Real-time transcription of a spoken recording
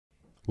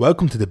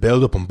Welcome to the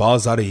Buildup on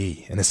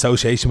Balls.ie in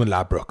association with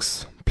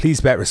Ladbrokes. Please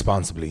bet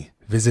responsibly.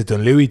 Visit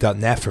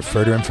dunlewy.net for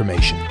further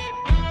information.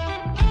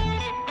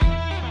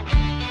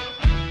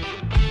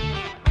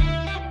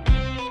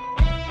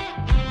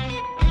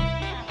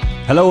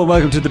 Hello and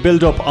welcome to the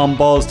Buildup on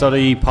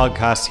Balls.ie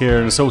podcast here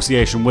in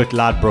association with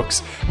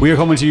Ladbrokes. We are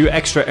coming to you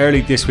extra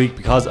early this week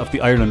because of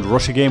the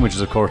Ireland-Russia game, which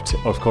is of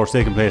course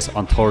taking place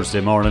on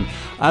Thursday morning.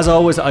 As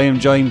always, I am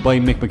joined by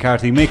Mick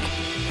McCarthy. Mick,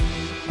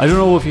 I don't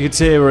know if you could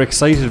say we're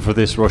excited for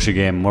this Russia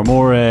game. We're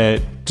more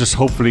just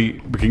hopefully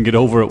we can get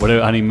over it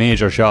without any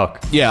major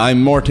shock. Yeah,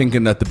 I'm more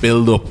thinking that the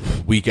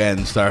build-up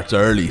weekend starts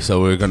early,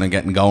 so we're going to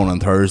get going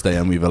on Thursday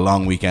and we have a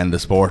long weekend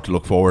of sport to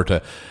look forward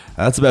to.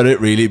 That's about it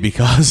really,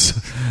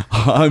 because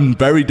I'm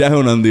very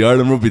down on the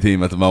Ireland rugby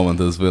team at the moment,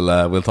 as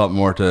we'll talk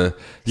more to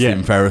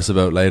Stephen Ferris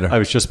about later. I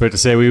was just about to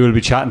say we will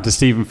be chatting to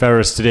Stephen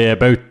Ferris today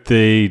about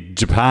the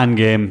Japan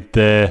game,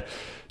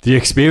 the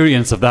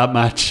experience of that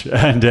match,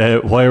 and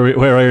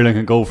where Ireland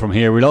can go from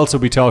here. We'll also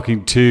be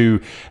talking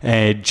to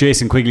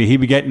Jason Quigley.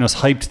 He'll be getting us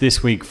hyped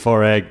this week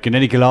for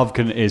Gennady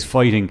Golovkin is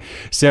fighting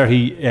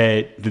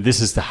Serhiy. This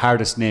is the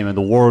hardest name in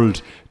the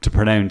world to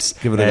pronounce.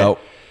 Give it a go.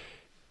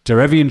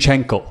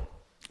 Derevyanchenko.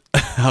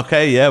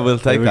 Okay, yeah, we'll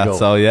take that. Go.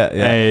 So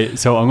yeah.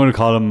 So I'm going to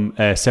call him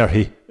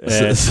Serhiy.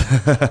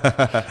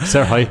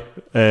 Serhiy.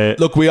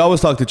 Look, we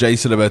always talk to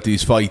Jason about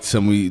these fights,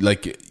 and we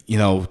the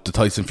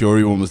Tyson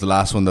Fury one was the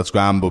last one that's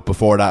grand, but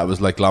before that it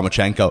was like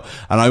Lomachenko,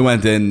 and I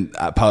went in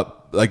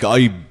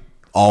I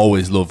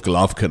always love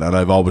Golovkin, and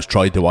I've always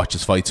tried to watch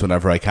his fights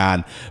whenever I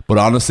can, but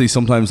honestly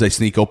sometimes they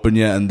sneak up on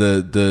you, and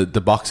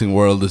the boxing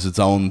world is its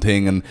own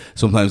thing and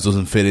sometimes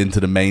doesn't fit into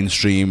the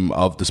mainstream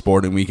of the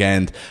sporting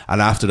weekend. And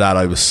after that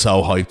I was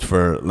so hyped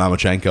for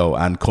Lomachenko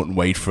and couldn't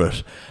wait for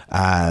it,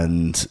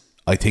 and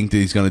I think that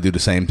he's going to do the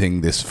same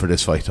thing for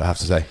this fight, I have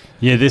to say.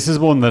 Yeah, this is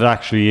one that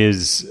actually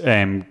is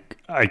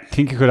I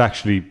think it could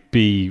actually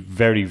be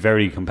very,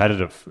 very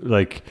competitive.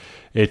 Like,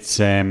 it's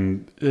a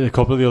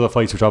couple of the other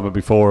fights we talked about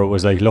before, it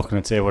was like looking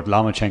at, say, what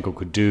Lomachenko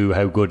could do,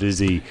 how good is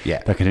he,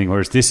 that kind of thing.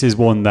 Whereas this is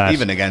one that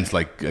even against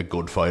like a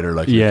good fighter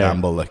like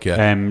Campbell,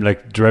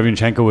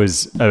 Derevyanchenko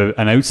is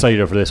an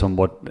outsider for this one,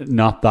 but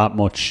not that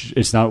much.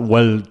 It's not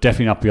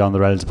definitely not beyond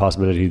the realms of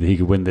possibility that he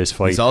could win this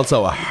fight. He's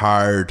also a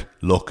hard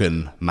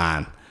looking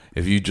man.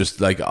 If you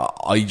just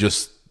I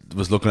just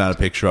was looking at a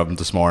picture of him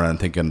this morning and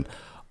thinking,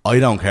 I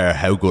don't care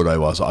how good I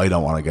was, I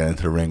don't want to get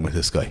into the ring with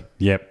this guy.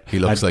 Yep. He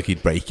looks like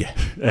he'd break you.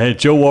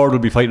 Joe Ward will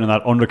be fighting on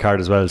that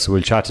undercard as well, so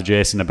we'll chat to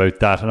Jason about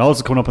that. And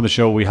also coming up on the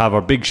show, we have our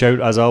big shout,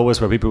 as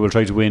always, where people will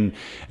try to win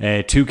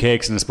 2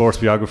 cakes in a sports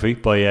biography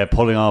by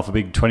pulling off a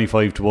big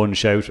 25-1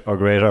 shout or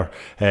greater.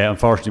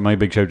 Unfortunately, my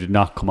big shout did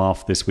not come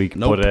off this week.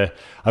 Nope. But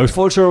I was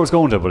full sure it was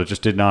going to, but it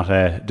just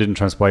didn't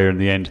transpire in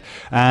the end.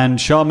 And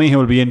Sean Meehan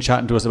will be in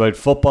chatting to us about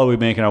football. We're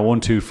making our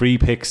 1-2 free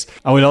picks.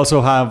 And we'll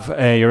also have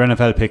your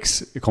NFL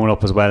picks coming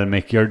up as well,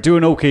 Mick. You're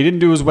doing okay. You didn't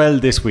do as well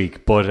this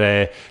week, but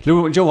you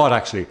know what,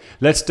 actually,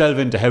 let's delve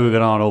into how we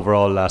got on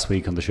overall last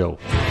week on the show.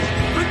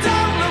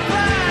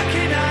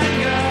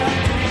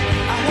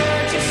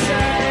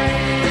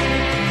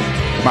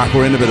 Mark,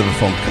 we're in a bit of a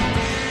funk.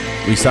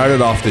 We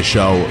started off this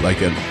show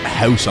like a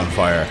house on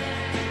fire,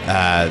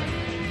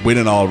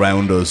 winning all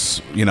round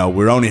us. You know,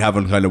 we're only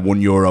having kind of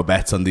 €1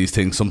 bets on these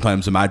things,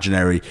 sometimes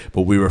imaginary,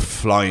 but we were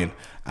flying.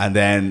 And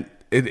then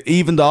it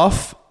evened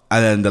off.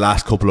 And then the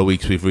last couple of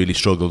weeks we've really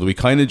struggled. We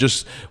kind of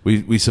just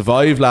we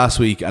survived last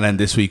week, and then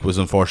this week was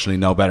unfortunately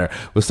no better.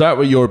 We'll start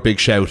with your big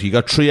shout. You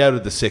got 3 out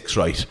of the 6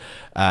 right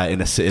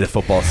in a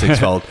football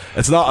sixfold.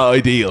 It's not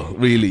ideal,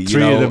 really.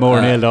 3 of them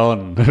more nailed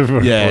on.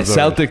 Yeah,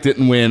 Celtic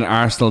didn't win,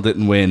 Arsenal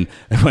didn't win.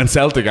 When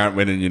Celtic aren't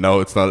winning,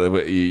 it's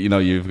not.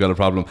 You've got a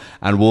problem.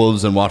 And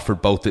Wolves and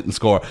Watford both didn't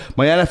score.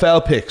 My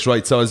NFL picks,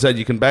 right? So as I said,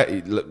 you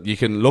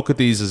can look at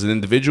these as an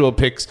individual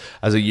picks,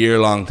 as a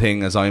year-long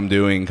thing, as I'm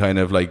doing, kind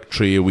of like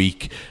 3 a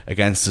week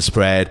against the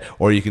spread,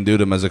 or you can do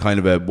them as a kind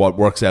of what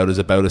works out as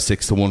about a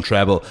 6-1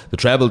 treble. The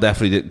treble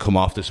definitely didn't come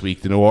off this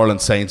week. The New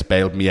Orleans Saints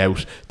bailed me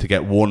out to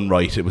get 1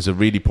 right. It was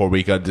a really poor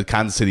week. The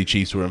Kansas City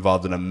Chiefs were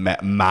involved in a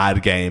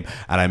mad game,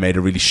 and I made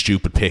a really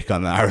stupid pick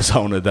on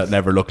Arizona that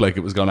never looked like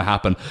it was going to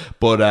happen.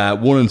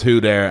 But 1 and 2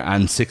 there,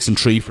 and 6 and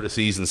 3 for the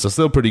season, so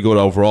still pretty good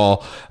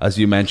overall, as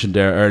you mentioned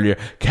there earlier.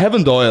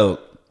 Kevin Doyle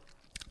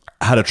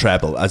had a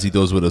treble, as he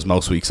does with us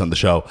most weeks on the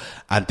show,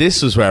 and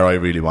this is where I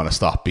really want to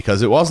stop,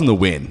 because it wasn't a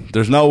win.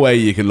 There's no way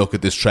you can look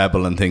at this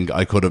treble and think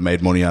I could have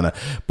made money on it,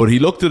 but he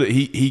looked at it.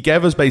 He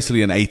gave us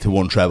basically an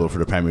 8-1 treble for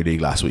the Premier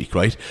League last week,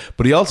 right?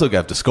 But he also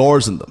gave the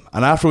scores in them,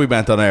 and after we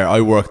went on air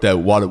I worked out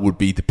what it would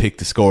be to pick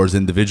the scores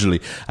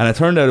individually, and it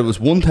turned out it was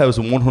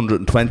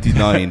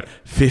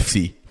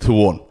 1,129.50 to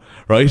 1.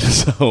 Right,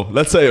 so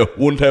let's say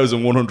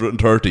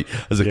 1,130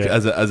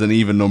 as an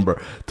even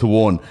number to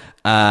 1.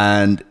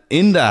 And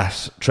in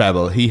that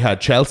treble, he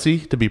had Chelsea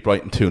to beat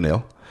Brighton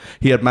 2-0.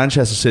 He had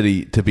Manchester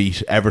City to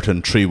beat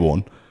Everton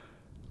 3-1.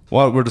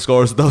 What were the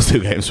scores of those 2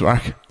 games,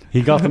 Mark?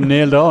 He got them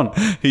nailed on.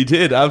 He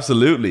did,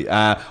 absolutely.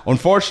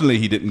 Unfortunately,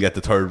 he didn't get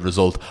the third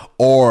result,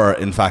 or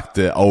in fact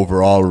the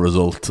overall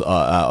result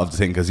of the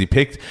thing, because he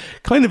picked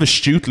kind of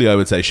astutely, I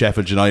would say,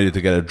 Sheffield United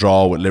to get a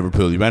draw with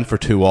Liverpool. He went for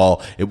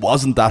 2-2. It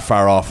wasn't that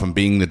far off from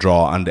being the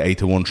draw and the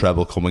 8-1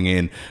 treble coming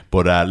in,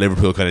 but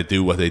Liverpool kind of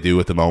do what they do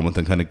at the moment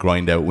and kind of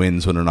grind out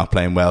wins when they're not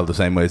playing well, the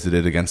same way as they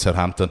did against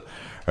Southampton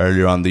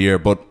earlier on the year.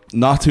 But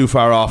not too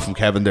far off from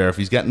Kevin there. If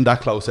he's getting that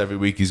close every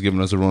week, he's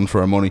giving us a run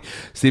for our money.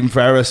 Stephen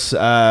Ferris, who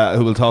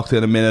we'll talk to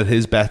in a minute,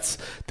 his bets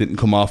didn't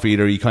come off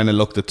either. He kind of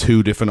looked at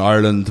two different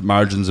Ireland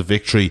margins of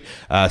victory,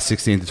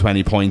 16 to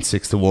 20 points,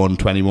 6-1,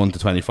 21 to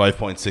 25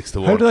 points,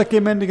 6-1. How did that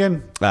game end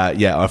again?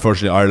 Yeah,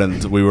 unfortunately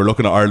Ireland, we were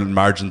looking at Ireland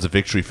margins of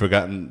victory,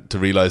 forgetting to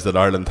realise that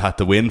Ireland had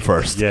to win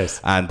first.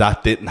 Yes. And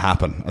that didn't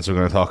happen, as we're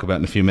going to talk about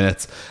in a few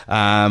minutes.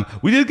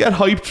 We did get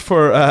hyped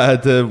for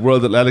the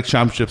World Athletics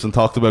Championships and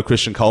talked about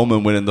Christian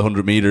Coleman winning the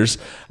 100 metres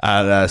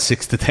at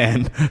 6 to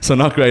 10, so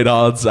not great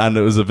odds, and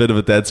it was a bit of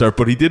a dead cert,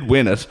 but he did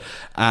win it.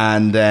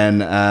 And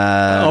then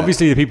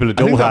obviously the people at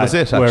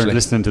Doha weren't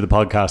listening to the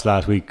podcast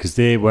last week because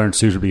they weren't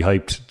suitably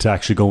hyped to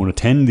actually go and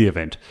attend the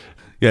event.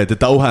 Yeah, the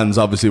Dohans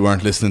obviously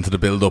weren't listening to the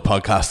Buildup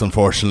podcast,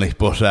 unfortunately.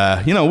 But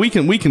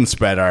we can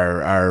spread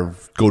our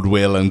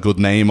goodwill and good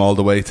name all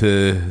the way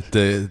to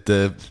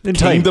the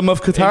Kingdom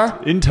of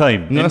Qatar. In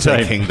time, I'm going to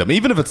say kingdom,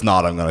 even if it's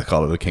not. I'm going to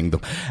call it a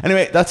kingdom.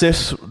 Anyway, that's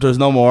it. There's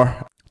no more.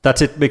 That's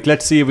it, Mick.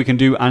 Let's see if we can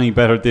do any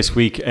better this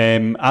week.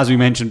 As we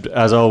mentioned,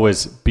 as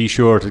always, be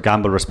sure to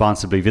gamble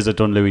responsibly. Visit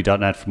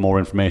dunlewy.net for more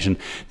information.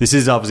 This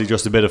is obviously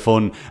just a bit of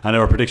fun, and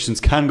our predictions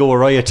can go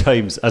awry at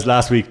times, as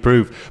last week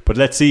proved. But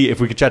let's see if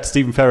we can chat to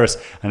Stephen Ferris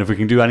and if we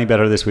can do any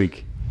better this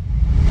week.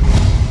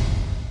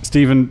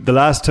 Stephen, the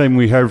last time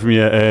we heard from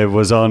you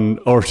was on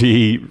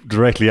RTE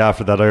directly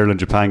after that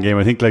Ireland-Japan game.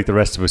 I think like the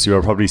rest of us, you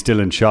are probably still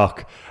in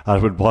shock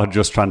at what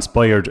just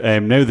transpired.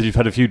 Now that you've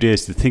had a few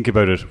days to think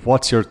about it,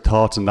 what's your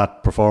thoughts on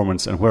that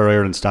performance and where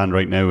Ireland stand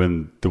right now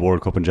in the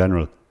World Cup in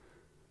general?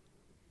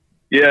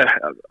 Yeah,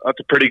 that's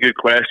a pretty good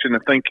question. I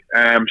think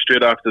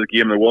straight after the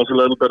game there was a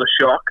little bit of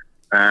shock.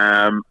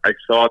 I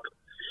thought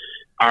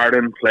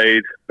Ireland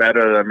played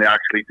better than they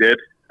actually did.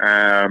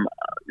 I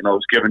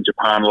was giving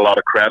Japan a lot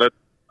of credit.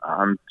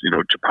 And,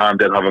 Japan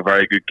did have a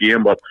very good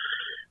game, but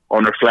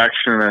on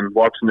reflection and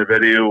watching the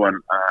video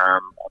and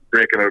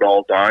breaking it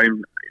all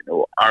down,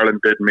 Ireland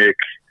did make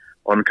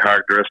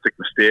uncharacteristic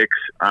mistakes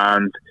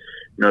and,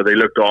 they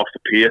looked off the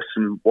pace.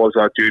 And was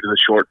that due to the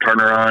short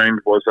turnaround?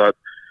 Was that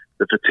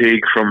the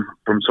fatigue from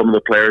some of the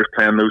players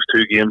playing those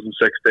two games in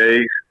 6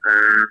 days?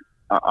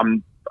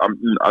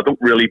 I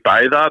don't really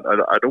buy that.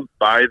 I don't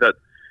buy that,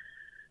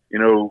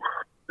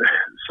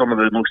 some of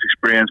the most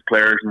experienced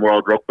players in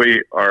world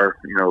rugby are,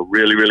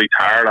 really, really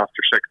tired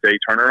after 6 day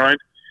turnaround.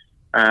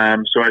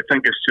 So I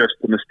think it's just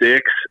the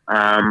mistakes.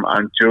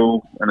 And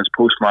Joe in his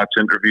post-match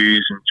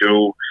interviews, and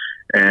Joe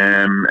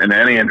in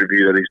any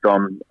interview that he's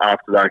done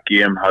after that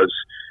game has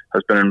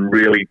been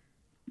really,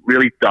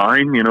 really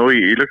down. He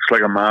looks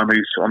like a man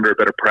who's under a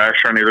bit of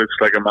pressure, and he looks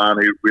like a man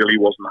who really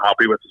wasn't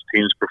happy with his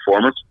team's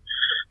performance.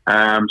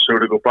 So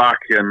to go back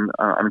and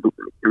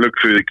look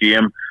through the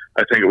game,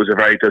 I think it was a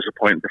very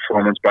disappointing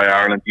performance by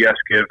Ireland. Yes,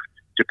 give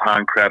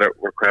Japan credit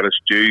where credit's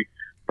due,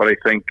 but I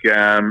think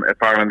if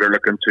Ireland are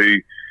looking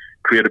to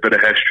create a bit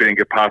of history and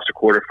get past the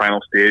quarter-final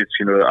stage,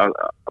 a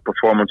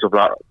performance of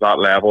that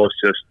level is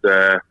just,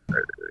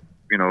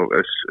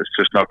 it's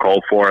just not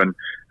called for. And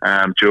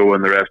Joe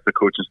and the rest of the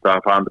coaching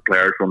staff and the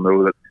players will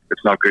know that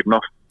it's not good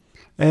enough.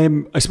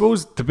 I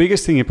suppose the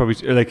biggest thing you probably,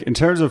 like in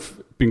terms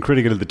of being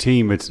critical of the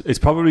team, it's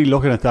probably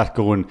looking at that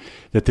going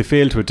that they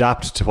failed to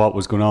adapt to what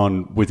was going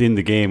on within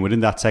the game, within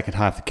that second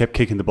half. They kept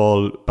kicking the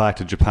ball back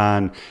to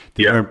Japan.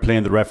 They weren't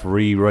playing the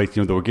referee right.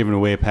 They were giving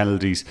away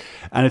penalties,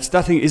 and it's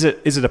that thing. Is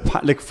it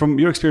like from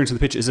your experience on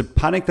the pitch? Is it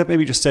panic that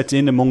maybe just sets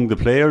in among the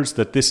players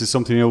that this is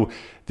something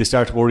they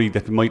start to worry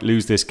that they might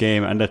lose this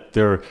game and that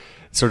they're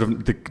sort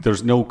of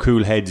there's no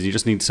cool heads and you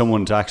just need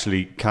someone to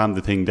actually calm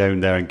the thing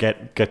down there and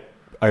get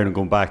Ireland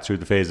going back through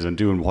the phases and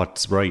doing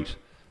what's right?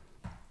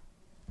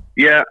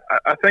 Yeah,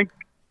 I think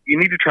you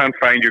need to try and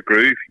find your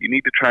groove. You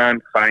need to try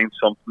and find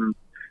something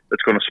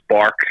that's going to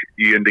spark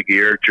you into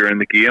gear during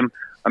the game.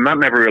 And that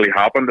never really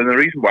happened. And the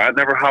reason why it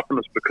never happened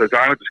is because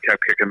Ireland just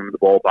kept kicking them the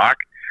ball back.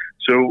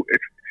 So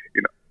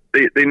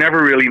they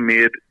never really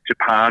made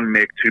Japan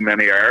make too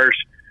many errors.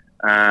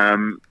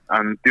 And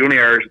the only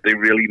errors that they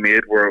really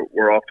made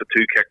were off the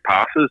two kick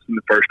passes in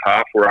the first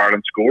half where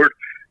Ireland scored.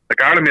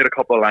 Like Ireland made a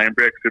couple of line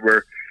breaks that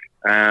were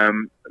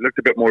looked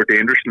a bit more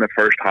dangerous in the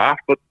first half,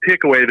 but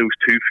take away those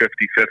two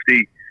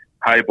 50-50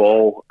 high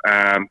ball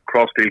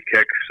cross-field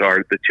kicks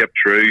or the chip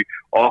through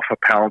off a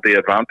penalty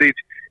advantage.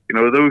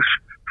 Those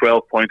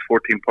 12 points,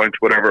 14 points,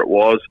 whatever it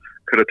was,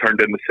 could have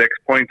turned into 6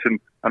 points, and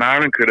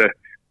Ireland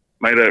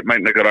might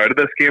have got out of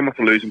this game with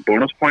a losing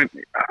bonus point.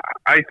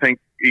 I think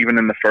even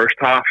in the first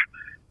half,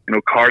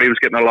 Cardi was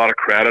getting a lot of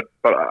credit,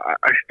 but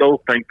I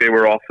still think they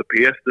were off the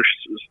pace. There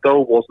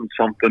still wasn't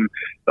something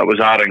that was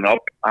adding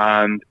up,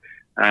 and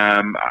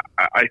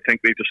I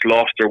think they just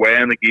lost their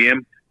way in the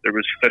game. there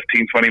was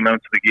 15, 20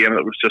 minutes of the game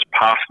that was just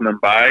passing them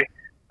by.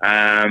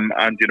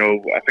 And, you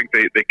know, I think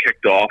they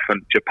kicked off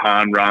and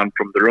Japan ran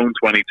from their own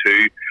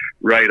 22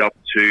 right up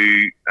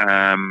to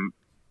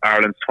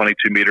Ireland's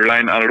 22-metre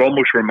line. And it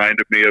almost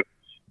reminded me of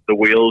the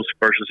Wales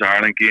versus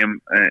Ireland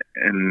game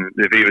in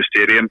the Aviva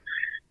Stadium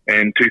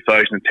in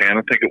 2010,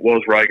 I think it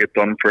was, where I got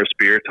done for a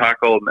spear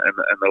tackle in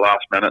the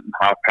last minute, and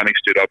Halfpenny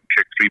stood up and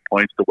kicked 3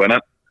 points to win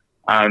it.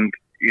 And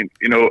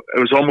you know, it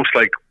was almost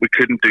like we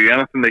couldn't do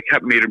anything. They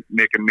kept making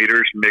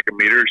meters,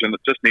 and it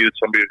just needed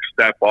somebody to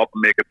step up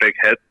and make a big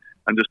hit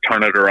and just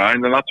turn it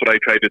around. And that's what I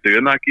tried to do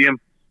in that game.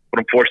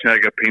 But unfortunately,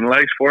 I got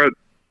penalised for it.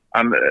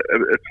 And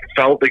it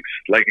felt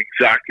like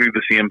exactly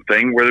the same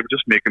thing, where they were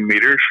just making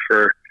meters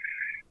for,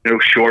 you know,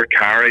 short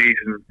carries,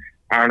 and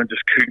Ireland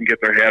just couldn't get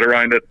their head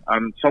around it.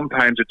 And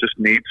sometimes it just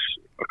needs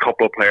a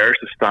couple of players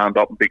to stand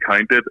up and be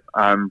counted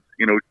and,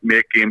 you know,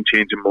 make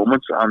game-changing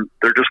moments. And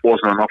there just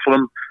wasn't enough of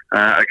them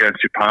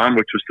against Japan,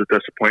 which was the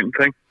disappointing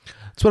thing.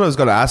 That's what I was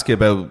going to ask you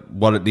about,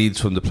 what it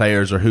needs from the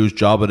players or whose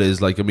job it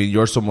is. Like, I mean,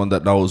 you're someone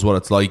that knows what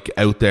it's like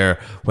out there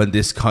when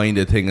this kind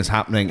of thing is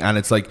happening. And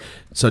it's like,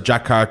 so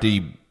Jack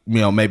Carty, you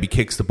know, maybe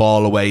kicks the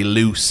ball away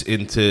loose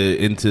into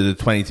the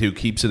 22,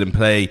 keeps it in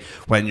play.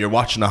 When you're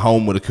watching at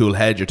home with a cool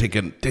head, you're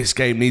thinking, this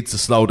game needs to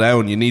slow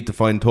down. You need to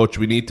find touch.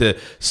 We need to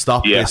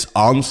stop this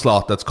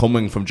onslaught that's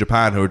coming from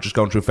Japan, who are just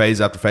going through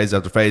phase after phase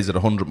after phase at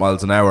 100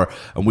 miles an hour,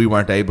 and we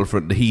weren't able for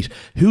it in the heat.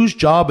 Whose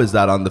job is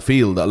that on the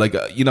field? Like,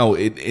 you know,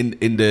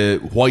 in the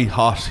white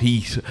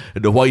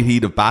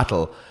heat of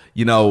battle,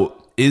 you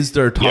know, is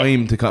there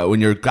time to,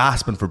 when you're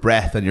gasping for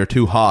breath and you're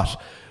too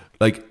hot,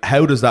 like,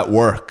 how does that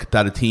work,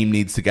 that a team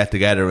needs to get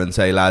together and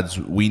say, lads,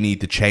 we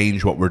need to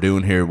change what we're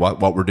doing here,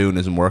 what we're doing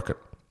isn't working?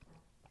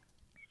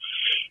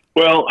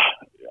 Well,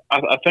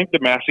 I think the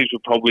message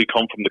would probably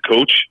come from the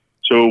coach.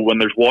 So when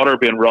there's water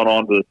being run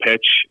onto the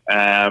pitch,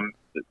 there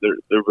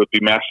would be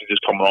messages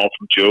coming on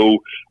from Joe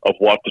of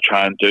what to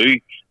try and do.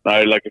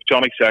 Now, like, if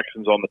Johnny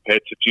Sexton's on the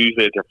pitch, it's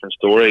usually a different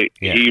story.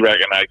 Yeah. He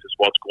recognises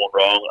what's going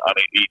wrong, and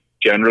he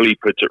generally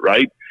puts it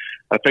right.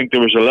 I think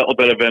there was a little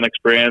bit of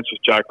inexperience with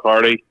Jack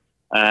Carty.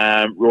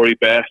 Rory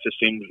Best just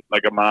seemed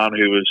like a man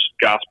who was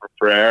gasping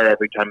for air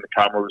every time the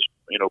camera was,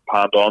 you know,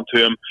 panned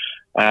onto him.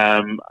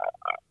 And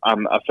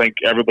I think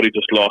everybody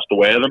just lost the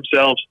way of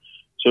themselves.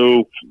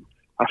 So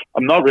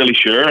I'm not really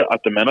sure at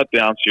the minute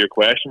to answer your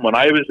question. When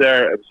I was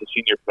there, it was the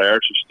senior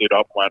players who stood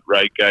up and went,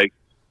 right, guys,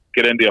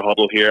 get into a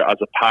huddle here. As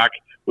a pack,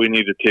 we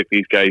need to take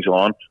these guys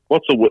on.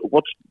 What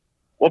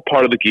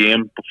part of the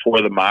game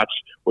before the match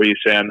were you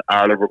saying,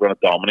 Ireland, we're going to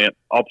dominate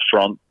up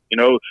front? You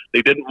know,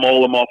 they didn't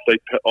maul them off the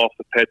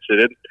pitch. They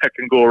didn't pick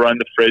and go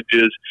around the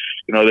fridges.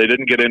 You know, they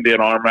didn't get into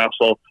an arm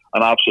wrestle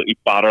and absolutely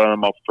batter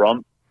them up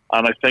front.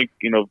 And I think,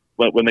 you know,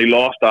 when they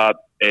lost that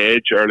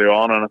edge early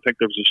on, and I think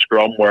there was a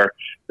scrum where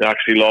they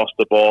actually lost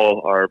the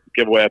ball or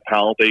give away a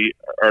penalty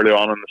early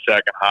on in the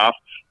second half,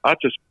 that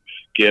just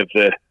gave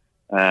the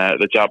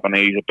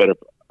Japanese a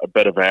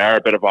bit of air,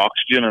 a bit of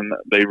oxygen, and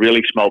they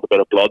really smelled a bit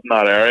of blood in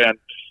that area. And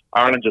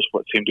Ireland just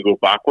seemed to go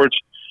backwards.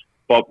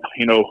 But,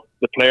 you know,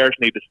 the players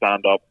need to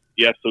stand up.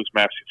 Yes, those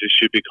messages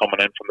should be coming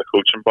in from the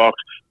coaching box,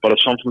 but if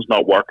something's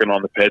not working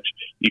on the pitch,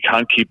 you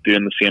can't keep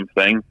doing the same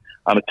thing.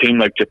 And a team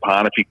like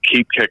Japan, if you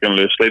keep kicking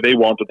loosely, they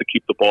wanted to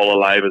keep the ball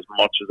alive as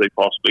much as they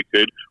possibly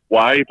could.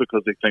 Why?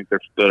 Because they think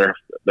they're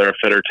a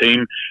fitter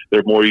team.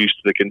 They're more used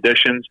to the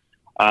conditions.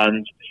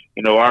 And,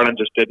 you know, Ireland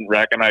just didn't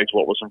recognise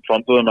what was in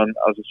front of them. And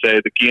as I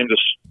say, the game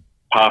just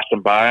passed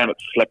them by and it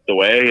slipped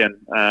away.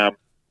 And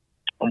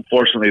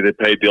unfortunately, they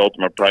paid the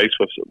ultimate price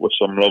with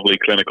some lovely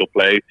clinical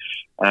play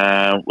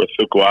with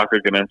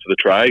Fukuoka getting into the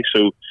try.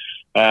 So,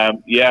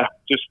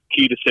 just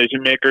key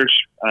decision makers.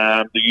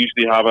 They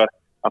usually have a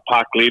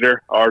pack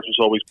leader. Ours was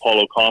always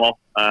Paul O'Connell,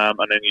 and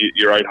then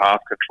your out half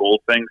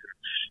control things.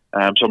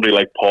 Somebody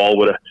like Paul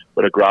would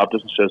have grabbed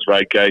us and says,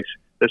 right, guys,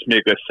 let's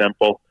make this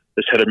simple.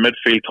 Let's hit a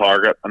midfield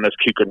target and let's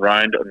keep going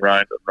round and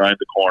round and round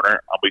the corner,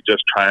 and we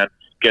just try and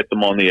get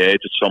them on the edge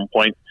at some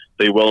point.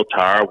 They will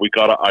tire. We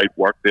got to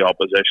outwork the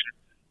opposition.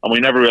 And we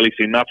never really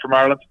seen that from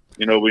Ireland.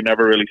 You know, we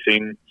never really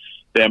seen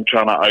them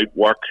trying to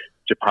outwork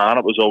Japan.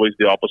 It was always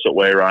the opposite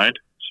way around.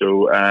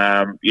 So,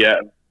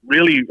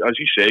 really, as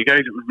you say, guys,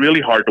 it was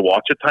really hard to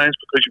watch at times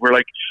because you were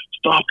like,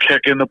 stop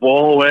kicking the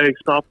ball away,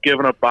 stop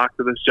giving it back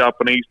to this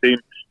Japanese team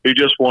who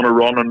just want to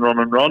run and run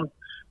and run.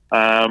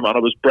 And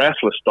it was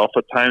breathless stuff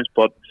at times,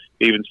 but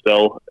even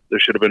still, there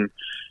should have been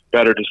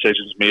better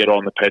decisions made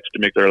on the pitch to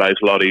make their lives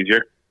a lot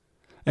easier.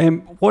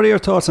 What are your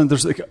thoughts on,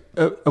 there's like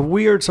a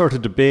weird sort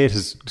of debate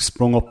has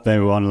sprung up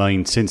now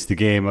online since the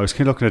game. I was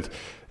kind of looking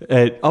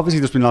at, obviously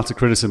there's been lots of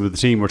criticism of the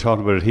team. We're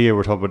talking about it here.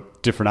 We're talking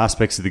about different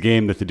aspects of the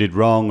game that they did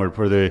wrong or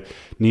where they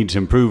need to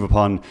improve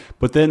upon.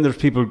 But then there's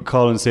people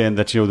calling saying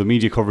that, you know, the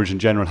media coverage in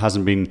general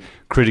hasn't been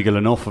critical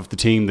enough of the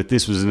team, that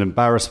this was an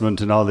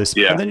embarrassment and all this.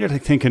 Yeah. And then you're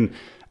like thinking,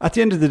 at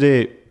the end of the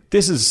day,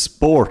 this is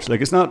sport.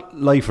 Like, it's not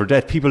life or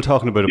death. People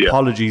talking about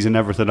apologies and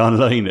everything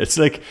online. It's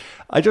like,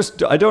 I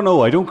don't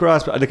know. I don't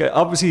grasp. Like,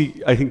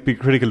 obviously, I think be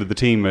critical of the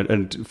team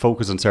and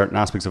focus on certain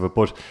aspects of it,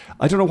 but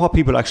I don't know what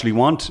people actually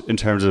want in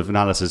terms of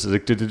analysis.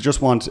 Like, do they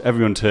just want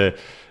everyone to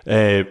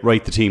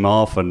write the team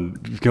off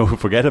and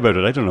forget about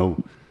it? I don't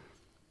know.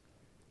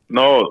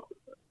 No,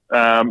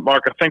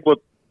 Mark, I think what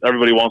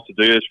everybody wants to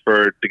do is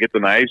to get the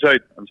knives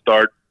out and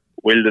start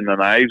wielding the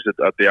knives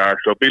at the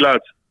Irish rugby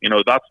lads.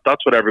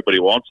 That's what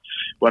everybody wants.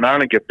 When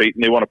Ireland get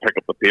beaten, they want to pick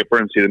up the paper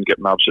and see them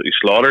getting absolutely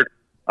slaughtered.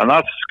 And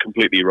that's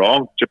completely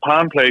wrong.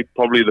 Japan played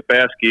probably the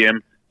best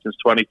game since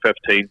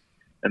 2015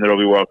 in the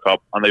Rugby World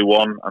Cup, and they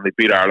won, and they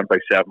beat Ireland by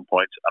 7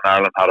 points, and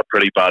Ireland had a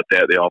pretty bad day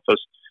at the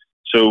office.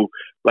 So,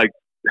 like,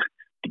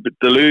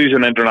 to lose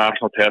an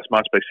international test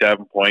match by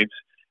 7 points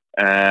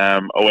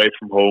away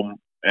from home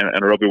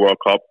in a Rugby World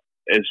Cup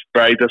is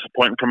very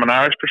disappointing from an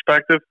Irish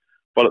perspective.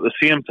 But at the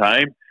same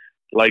time,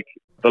 like,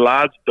 the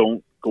lads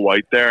don't go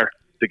out there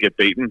to get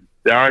beaten.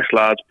 The Irish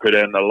lads put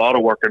in a lot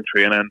of work in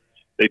training.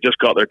 They just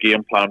got their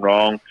game plan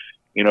wrong.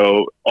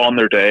 On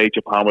their day,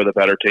 Japan were the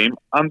better team.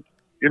 And,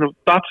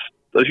 that's,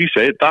 as you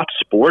say, that's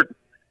sport.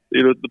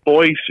 The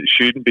boys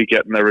shouldn't be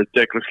getting a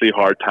ridiculously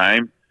hard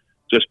time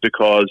just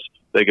because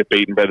they get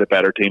beaten by the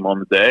better team on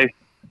the day.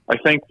 I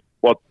think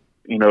what,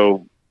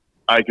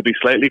 I could be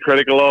slightly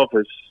critical of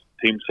is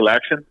team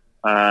selection.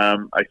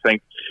 I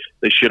think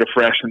they should have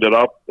freshened it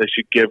up. They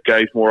should give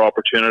guys more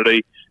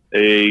opportunity.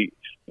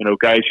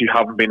 Guys who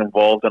haven't been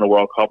involved in a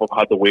World Cup have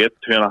had to wait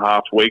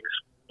 2.5 weeks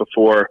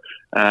before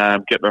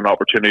getting an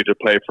opportunity to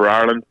play for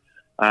Ireland.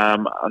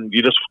 And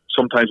you just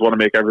sometimes want to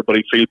make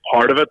everybody feel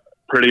part of it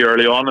pretty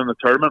early on in the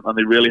tournament, and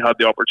they really had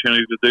the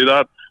opportunity to do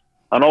that.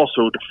 And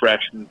also to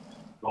freshen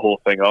the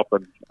whole thing up.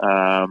 And,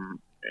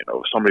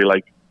 somebody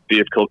like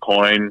Dave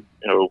Kilcoyne,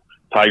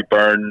 Ty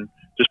Byrne,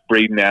 just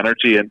breathing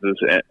energy into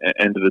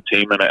the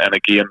team in a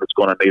game that's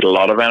going to need a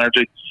lot of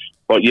energy.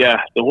 But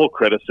yeah, the whole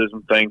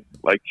criticism thing,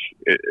 like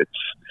it's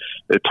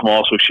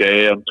Tomas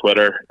O'Shea on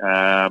Twitter,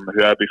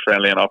 who I'd be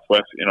friendly enough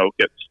with,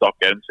 getting stuck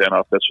in saying,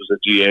 "Oh, this was a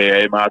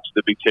GAA match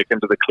to be taken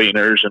to the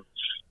cleaners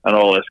and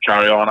all this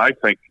carry on." I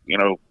think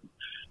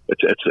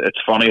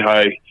it's funny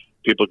how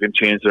people can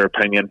change their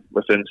opinion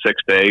within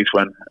 6 days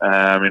when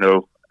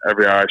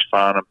every Irish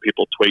fan and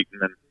people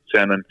tweeting and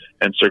sending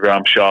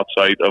Instagram shots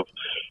out of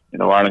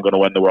Ireland going to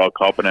win the World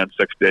Cup, and then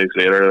 6 days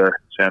later they're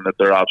saying that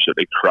they're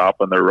absolutely crap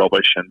and they're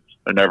rubbish and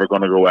they're never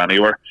going to go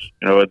anywhere.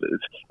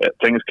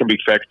 Things can be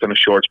fixed in a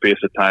short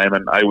space of time,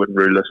 and I wouldn't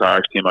rule this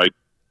Irish team out.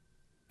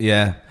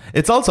 Yeah,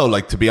 it's also,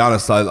 like, to be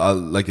honest, I'll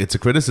like, it's a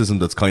criticism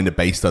that's kind of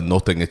based on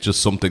nothing. It's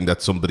just something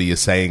that somebody is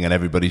saying and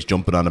everybody's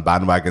jumping on a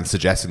bandwagon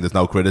suggesting there's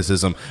no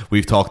criticism.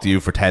 We've talked to you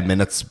for 10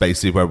 minutes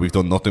basically where we've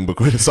done nothing but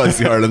criticise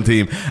the Ireland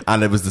team,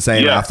 and it was the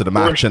same after the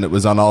match, and it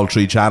was on all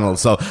 3 channels.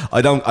 So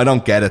I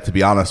don't get it, to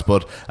be honest.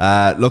 But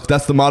look,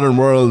 that's the modern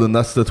world and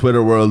that's the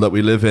Twitter world that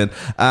we live in.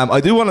 I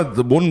do want to,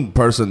 the one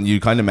person you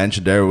kind of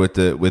mentioned there with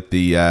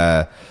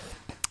the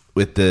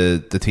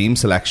team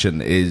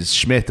selection is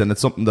Schmidt, and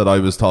it's something that I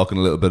was talking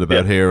a little bit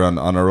about here on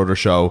our other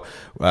show,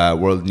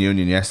 World in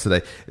Union,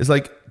 yesterday. It's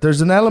like, there's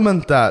an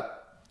element that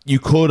you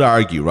could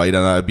argue, right,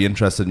 and I'd be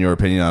interested in your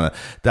opinion on it,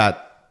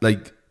 that,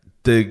 like,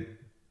 the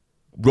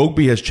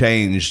rugby has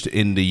changed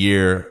in the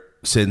year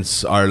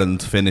since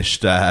Ireland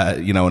finished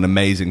an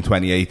amazing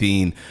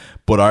 2018,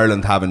 but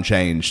Ireland haven't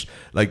changed.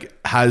 Like,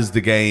 has the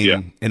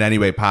game in any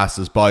way passed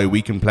us by?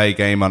 We can play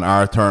game on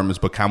our terms,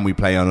 but can we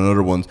play on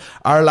another ones?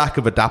 Our lack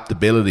of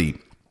adaptability,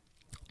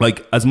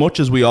 like, as much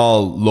as we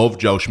all love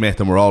Joe Schmidt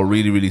and we're all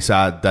really, really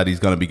sad that he's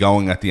going to be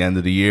going at the end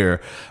of the year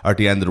or at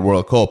the end of the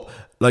World Cup,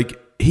 like,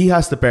 he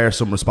has to bear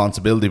some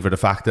responsibility for the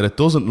fact that it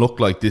doesn't look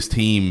like this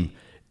team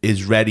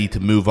is ready to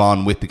move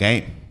on with the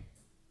game.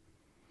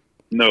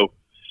 No.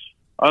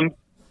 And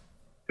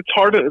it's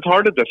hard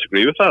to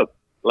disagree with that.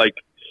 Like,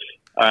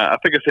 I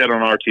think I said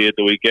on RT at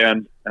the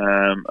weekend,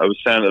 I was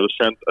sent a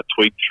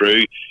tweet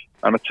through,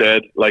 and it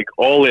said, like,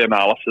 all the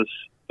analysis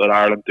that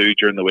Ireland do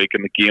during the week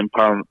and the game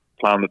plan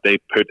that they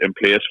put in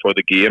place for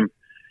the game,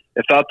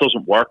 if that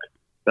doesn't work,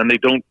 then they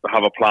don't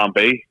have a plan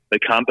B. They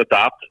can't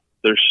adapt.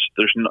 There's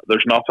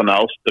nothing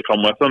else to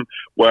come with them.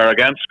 Where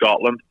against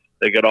Scotland,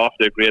 they get off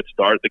to a great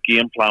start. The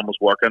game plan was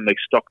working. They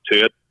stuck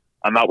to it,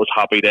 and that was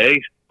happy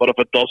days. But if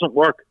it doesn't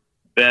work,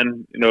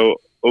 then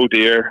oh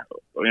dear,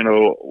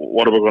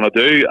 what are we going to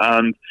do?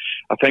 And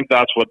I think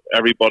that's what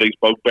everybody's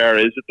bugbear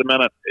is at the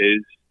minute,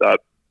 is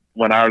that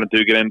when Ireland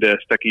do get into a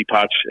sticky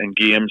patch in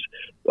games,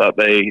 that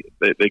they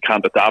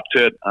can't adapt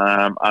to it.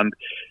 And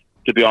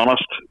to be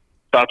honest,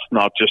 that's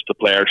not just the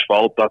players'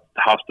 fault. That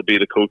has to be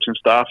the coaching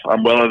staff.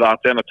 And whether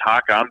that's in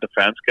attack and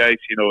defence, guys,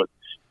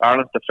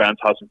 Ireland's defence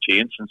hasn't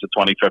changed since the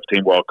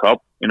 2015 World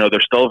Cup.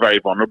 They're still very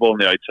vulnerable in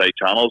the outside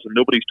channels, and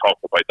nobody's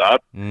talked about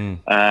that.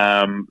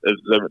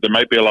 There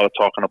might be a lot of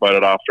talking about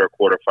it after a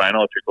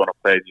quarter-final if you're going to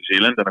play New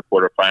Zealand in a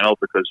quarter-final,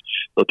 because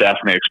they'll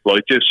definitely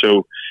exploit you.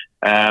 So,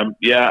 I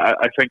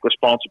think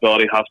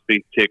responsibility has to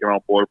be taken on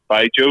board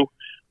by Joe.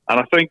 And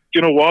I think,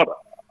 you know what?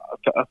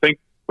 I think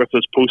with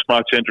his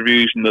post-match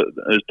interviews and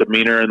his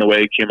demeanour and the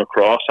way he came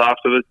across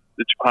after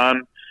the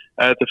Japan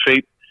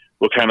defeat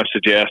will kind of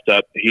suggest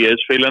that he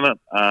is feeling it,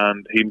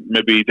 and he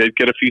maybe did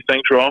get a few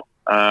things wrong.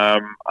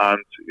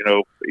 And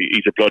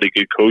he's a bloody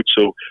good coach,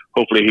 so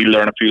hopefully he'll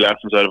learn a few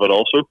lessons out of it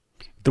also.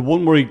 The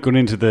one worry going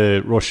into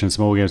the Russian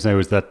Samoa games now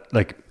is that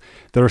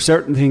there are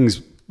certain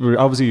things.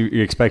 Obviously,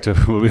 you expect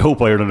we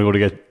hope Ireland are going to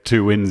get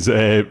 2 wins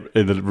in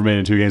the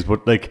remaining 2 games,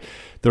 but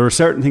there are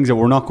certain things that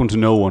we're not going to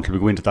know until we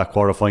go into that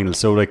quarter final.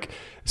 So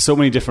so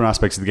many different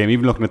aspects of the game.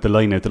 Even looking at the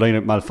lineup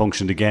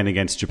malfunctioned again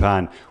against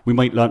Japan. We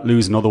might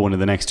lose another one in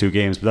the next 2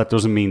 games, but that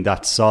doesn't mean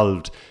that's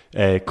solved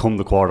come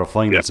the quarter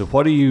final. Yeah. So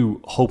what are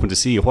you hoping to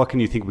see? What can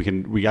you think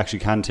we actually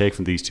can take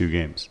from these 2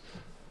 games?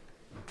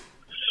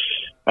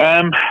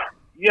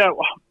 Yeah,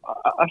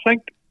 I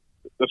think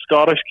the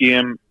Scottish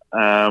game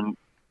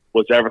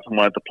was everything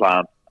went to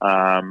plan.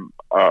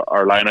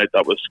 Our line-out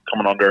that was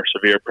coming under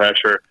severe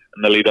pressure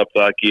in the lead-up to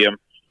that game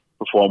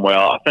performed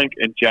well. I think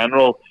in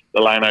general,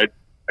 the line-out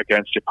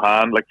against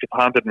Japan,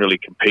 Japan didn't really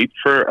compete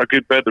for a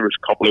good bit. There was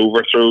a couple of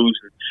overthrows.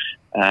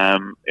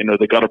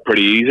 They got it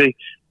pretty easy.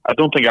 I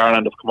don't think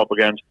Ireland have come up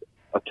against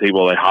a team.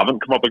 Well, they haven't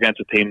come up against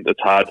a team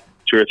that's had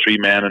 2 or 3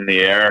 men in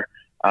the air,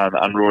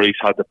 and Rory's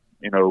had to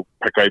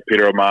pick out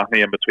Peter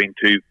O'Mahony in between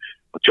 2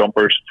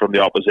 jumpers from the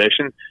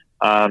opposition.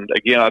 And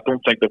again, I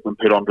don't think they've been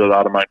put under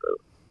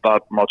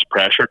that much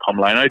pressure come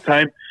line-out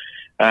time.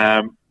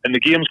 In the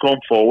games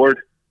going forward,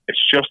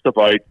 it's just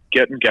about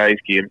getting guys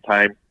game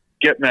time,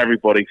 getting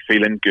everybody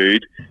feeling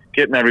good,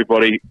 getting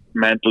everybody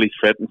mentally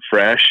fit and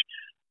fresh,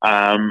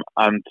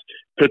 and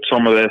put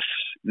some of this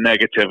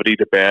negativity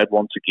to bed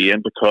once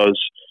again. Because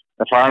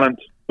if Ireland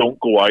don't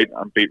go out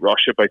and beat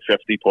Russia by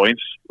 50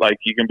 points,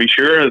 you can be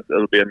sure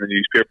it'll be in the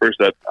newspapers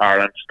that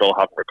Ireland still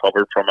haven't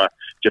recovered from a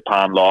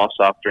Japan loss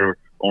after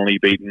only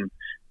beating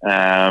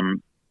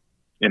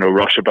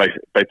Russia by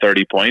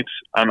 30 points,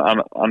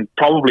 and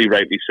probably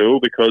rightly so,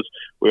 because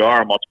we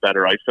are a much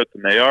better outfit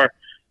than they are.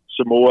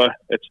 Samoa,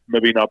 it's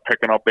maybe not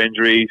picking up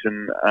injuries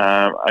and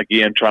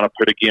again trying to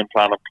put a game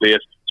plan in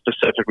place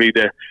specifically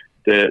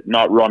to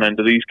not run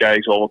into these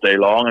guys all day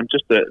long and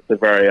just to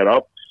vary it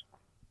up.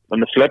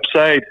 On the flip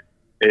side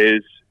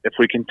is if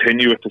we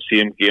continue with the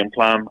same game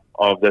plan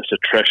of this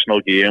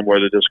attritional game where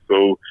they just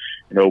go,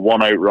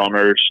 one out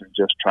runners and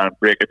just try and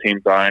break a team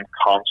down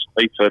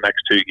constantly for the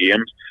next 2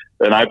 games,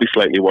 then I'd be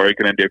slightly worried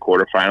going into a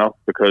quarter final,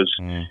 because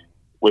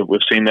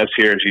we've seen this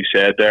here, as you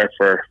said there,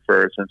 for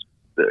since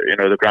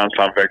the Grand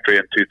Slam victory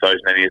in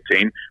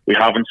 2018. We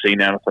haven't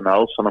seen anything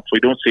else, and if we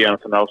don't see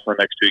anything else in the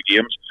next 2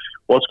 games,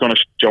 what's going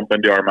to jump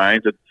into our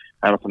minds that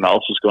anything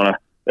else is going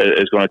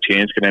to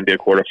change going into a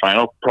quarter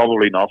final?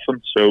 Probably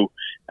nothing. So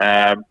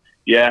I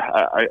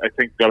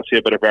think we've got to see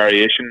a bit of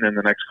variation in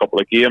the next couple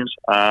of games,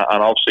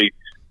 and obviously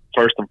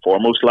first and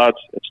foremost, lads,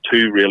 it's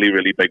 2 really,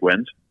 really big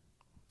wins.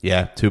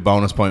 Yeah, 2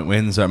 bonus point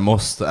wins are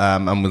must,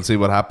 and we'll see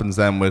what happens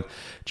then with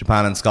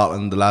Japan and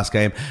Scotland, the last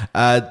game.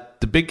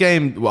 The big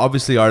game,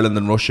 obviously Ireland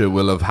and Russia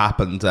will have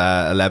happened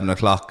 11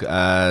 o'clock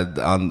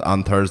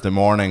on Thursday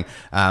morning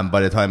by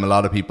the time a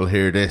lot of people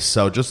hear this.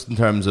 So just in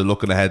terms of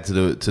looking ahead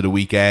to the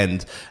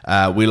weekend,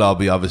 we'll all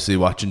be obviously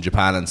watching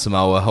Japan and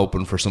Samoa,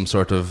 hoping for some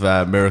sort of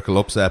miracle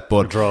upset,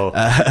 but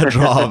a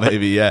draw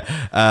maybe,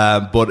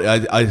 yeah. But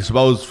I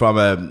suppose from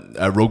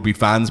a rugby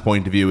fan's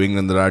point of view,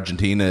 England and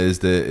Argentina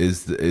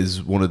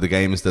is one of the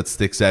games that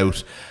sticks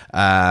out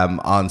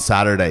on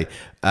Saturday.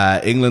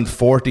 England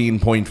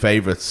 14-point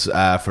favourites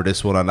for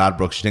this one on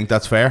Ladbrokes. You think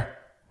that's fair?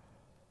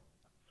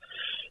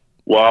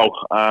 Wow.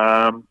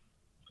 I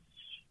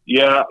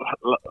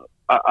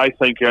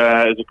think it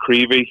was a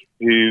Creevy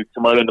who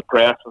came out in the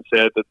press and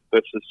said that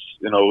this is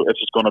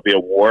going to be a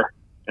war.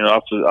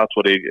 That's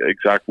what the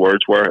exact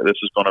words were. This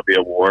is going to be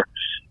a war.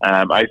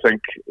 I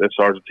think this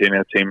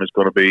Argentina team is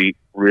going to be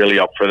really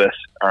up for this.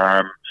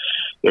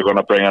 They're going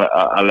to bring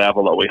a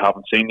level that we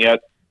haven't seen yet.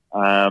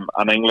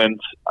 And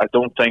England, I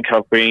don't think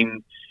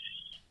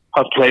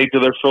have played to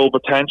their full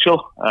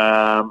potential.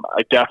 I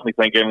definitely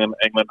think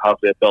England have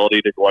the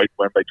ability to go out and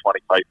win by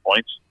 25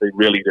 points. They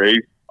really do.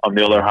 On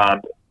the other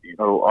hand,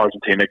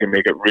 Argentina can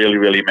make it really,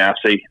 really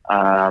messy.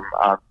 And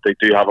they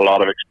do have a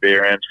lot of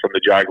experience from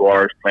the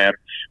Jaguars playing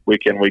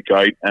week in, week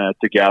out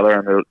together,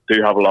 and they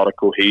do have a lot of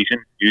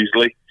cohesion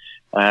usually.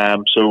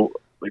 So,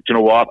 you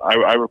know what?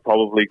 I would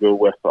probably go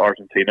with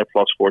Argentina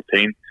plus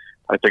 14.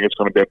 I think it's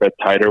going to be a bit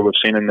tighter. We've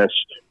seen in this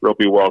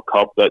Rugby World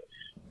Cup that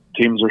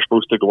teams are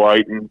supposed to go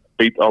out and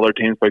beat other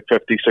teams by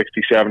 50,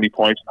 60, 70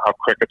 points and have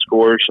cricket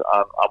scores,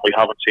 and we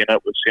haven't seen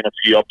it. We've seen a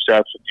few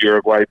upsets with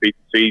Uruguay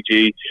beating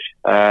Fiji.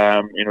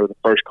 The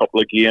first couple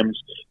of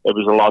games, it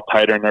was a lot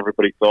tighter than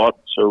everybody thought.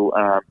 So,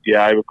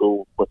 I would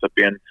go with it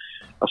being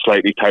a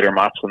slightly tighter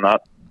match than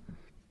that.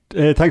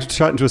 Thanks for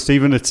chatting to us,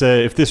 Stephen. It's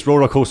if this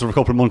roller coaster for a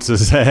couple of months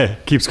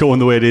keeps going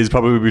the way it is,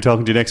 probably we'll be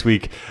talking to you next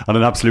week on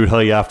an absolute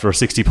high after a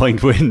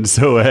 60-point win.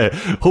 So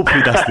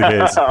hopefully that's the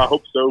case. I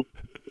hope so.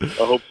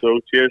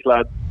 Cheers,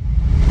 lad.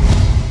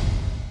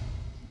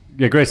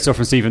 Yeah, great stuff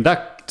from Stephen.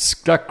 That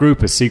that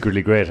group is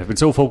secretly great. I've been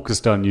so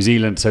focused on New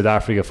Zealand, South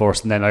Africa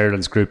first, and then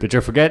Ireland's group that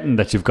you're forgetting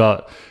that you've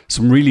got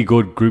some really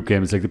good group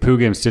games. Like the pool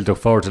game still took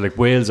forward to, like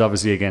Wales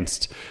obviously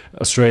against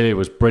Australia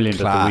was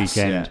brilliant at the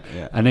weekend,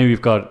 and now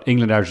you've got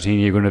England,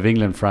 Argentina. You're going to have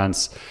England,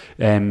 France,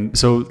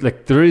 so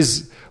like there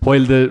is.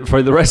 While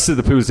for the rest of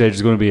the pool stage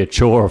is going to be a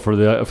chore for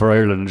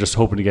Ireland and just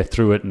hoping to get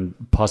through it and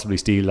possibly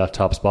steal that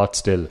top spot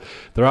still,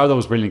 there are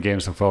those brilliant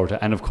games to look forward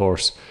to, and of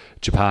course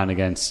Japan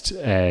against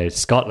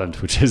Scotland,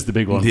 which is the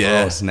big one for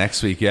us.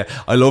 Next week.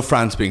 I love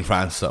France being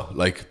France though,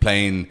 like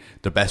playing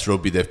the best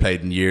rugby they've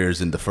played in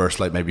years in the first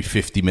like maybe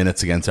 50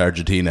 minutes against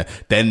Argentina,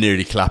 then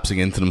nearly collapsing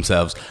into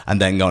themselves and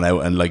then going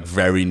out and like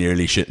very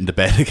nearly shitting the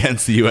bed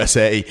against the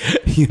USA,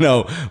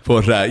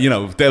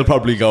 but they'll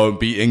probably go and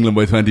beat England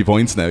by 20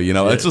 points now,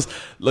 It's just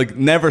like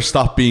never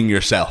stop being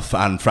yourself,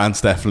 and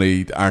France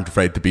definitely aren't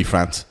afraid to be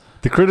France.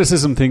 The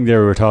criticism thing there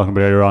we were talking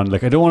about earlier on,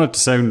 like I don't want it to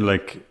sound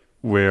like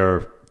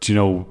we're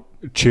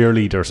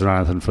cheerleaders or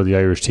anything for the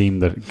I team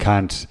that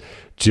can't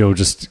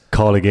just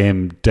call a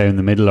game down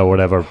the middle or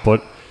whatever,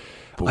 but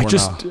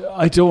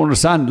I don't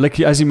understand, like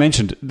as you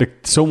mentioned,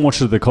 so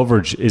much of the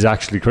coverage is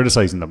actually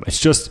criticising them. It's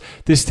just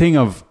this thing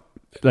of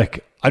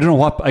like, I don't know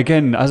what,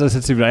 again, as I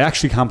said, Stephen, I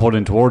actually can't put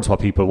in towards what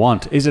people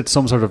want. Is it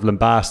some sort of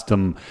lambast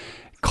them,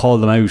 call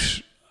them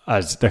out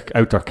as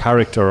out their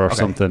character or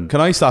something?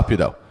 Can I stop you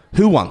though?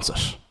 Who wants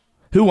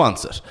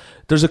it?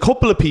 There's a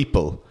couple of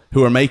people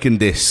who are making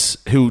this,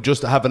 who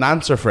just have an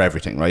answer for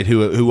everything, right?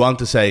 Who want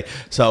to say,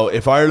 so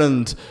if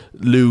Ireland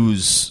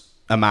lose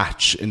a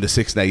match in the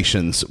Six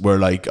Nations, we're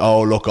like,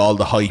 oh look, all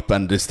the hype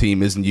and this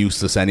team isn't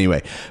useless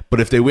anyway. But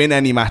if they win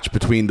any match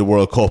between the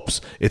World Cups,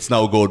 it's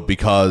no good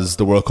because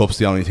the World Cup's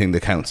the only thing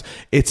that counts.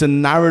 It's a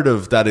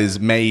narrative that is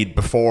made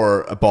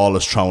before a ball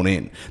is thrown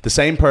in. The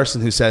same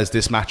person who says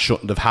this match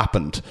shouldn't have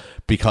happened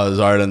because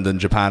Ireland and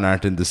Japan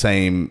aren't in the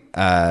same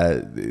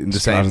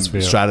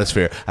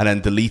stratosphere, and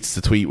then deletes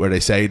the tweet where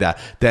they say that,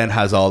 then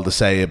has all to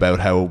say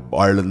about how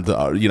Ireland,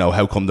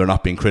 how come they're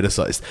not being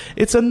criticised.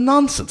 It's a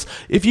nonsense.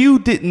 If you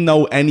didn't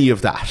know any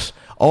of that,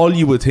 all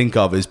you would think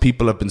of is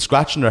people have been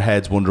scratching their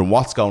heads wondering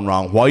what's going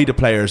wrong, why the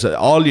players,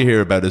 all you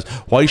hear about is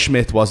why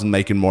Schmidt wasn't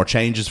making more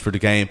changes for the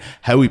game,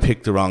 how he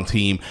picked the wrong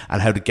team,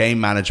 and how the game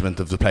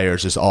management of the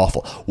players is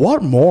awful.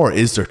 What more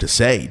is there to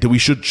say? Do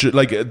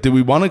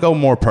we want to go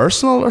more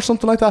personal or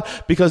something like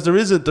that? Because there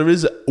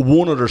is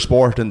one other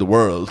sport in the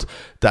world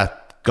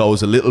that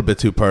goes a little bit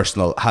too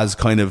personal, has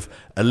kind of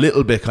a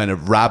little bit kind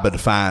of rabid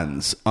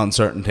fans on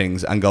certain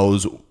things, and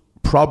goes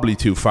probably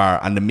too far,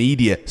 and the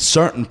media,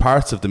 certain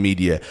parts of the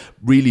media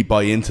really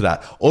buy into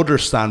that.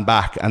 Others stand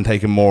back and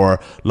take a more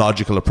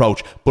logical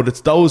approach, but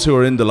it's those who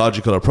are in the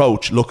logical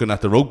approach looking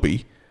at the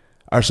rugby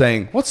are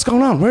saying, what's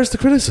going on? Where's the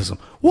criticism?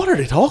 What are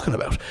they talking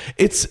about?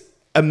 It's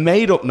a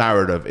made up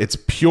narrative. It's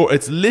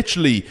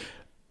literally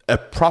a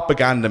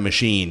propaganda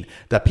machine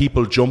that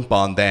people jump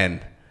on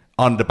then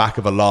on the back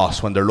of a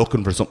loss when they're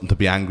looking for something to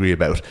be angry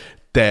about.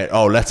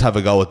 Let's have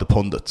a go at the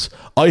pundits.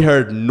 I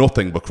heard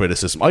nothing but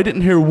criticism. I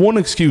didn't hear one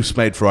excuse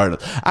made for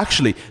Ireland.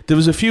 Actually, there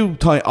was a few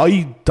times,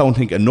 I don't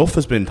think enough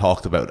has been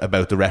talked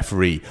about the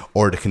referee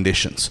or the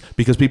conditions,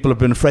 because people have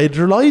been afraid of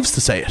their lives to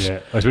say it.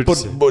 Yeah,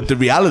 but the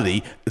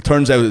reality, it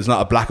turns out it's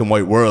not a black and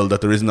white world, that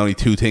there isn't only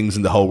two things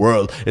in the whole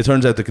world. It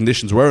turns out the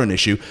conditions were an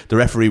issue, the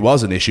referee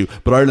was an issue,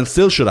 but Ireland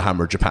still should have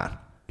hammered Japan.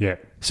 Yeah.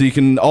 So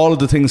all of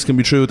the things can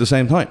be true at the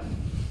same time.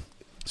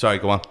 Sorry,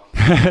 go on.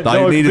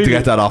 I needed to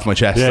get that off my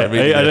chest.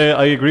 Yeah,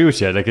 I agree with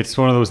you. Like, it's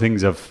one of those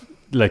things of,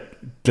 like,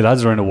 the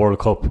lads are in a World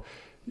Cup.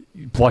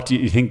 What do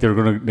you think they're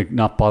going to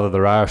not bother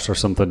their arse or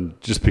something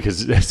just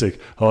because it's like,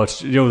 it's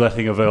that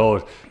thing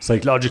of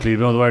psychologically,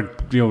 they weren't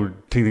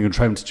think they can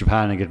travel to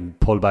Japan and get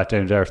pulled back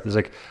down to earth. It's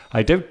like,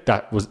 I doubt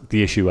that was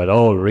the issue at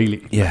all,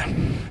 really. Yeah,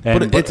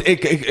 but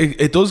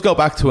it does go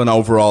back to an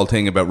overall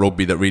thing about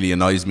rugby that really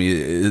annoys me.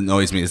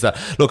 Is that,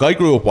 look, I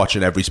grew up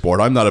watching every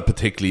sport. I'm not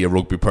particularly a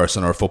rugby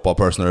person or a football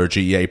person or a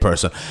GEA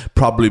person.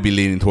 Probably be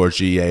leaning towards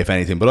GEA if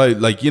anything. But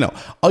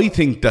I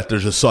think that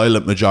there's a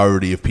silent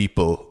majority of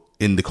people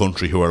in the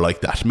country who are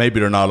like that.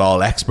 Maybe they're not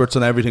all experts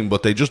on everything,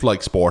 but they just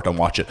like sport and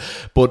watch it.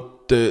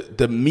 But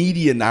the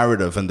media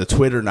narrative and the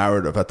Twitter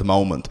narrative at the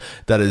moment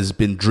that has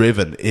been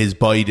driven is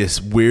by this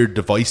weird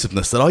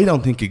divisiveness that I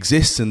don't think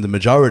exists in the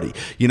majority,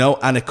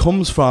 and it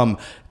comes from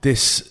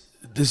this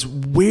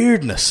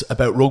weirdness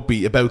about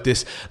rugby, about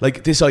this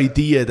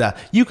idea that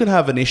you can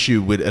have an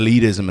issue with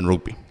elitism in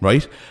rugby,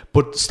 right?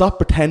 But stop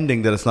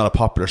pretending that it's not a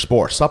popular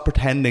sport. Stop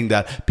pretending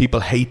that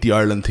people hate the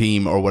Ireland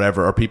team or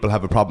whatever, or people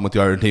have a problem with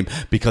the Ireland team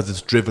because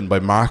it's driven by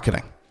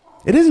marketing.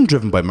 It isn't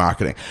driven by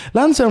marketing.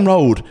 Lansdowne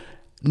Road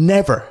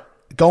never,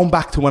 going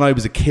back to when I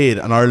was a kid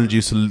and Ireland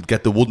used to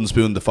get the wooden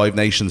spoon, the Five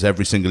Nations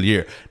every single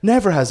year,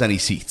 never has any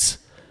seats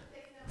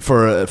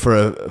for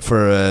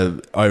a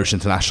Irish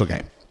international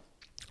game.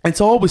 It's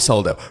always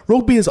sold out.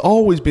 Rugby has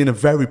always been a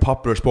very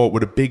popular sport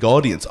with a big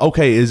audience.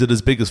 Okay, is it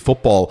as big as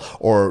football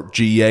or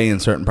GEA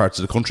in certain parts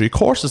of the country? Of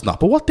course it's not.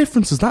 But what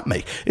difference does that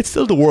make? It's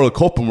still the World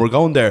Cup, and we're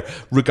going there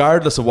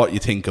regardless of what you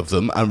think of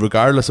them and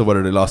regardless of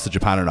whether they lost to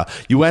Japan or not.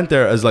 You went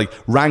there as like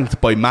ranked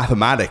by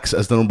mathematics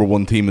as the number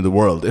one team in the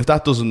world. If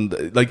that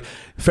doesn't, like,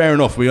 fair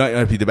enough, we might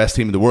not be the best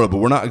team in the world, but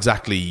we're not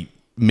exactly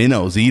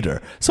minnows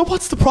either. So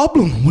what's the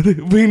problem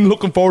with being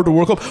looking forward to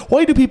World Cup?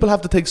 Why do people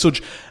have to take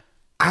such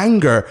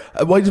anger?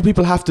 Why do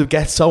people have to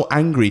get so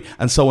angry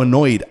and so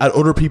annoyed at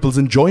other people's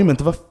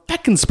enjoyment of a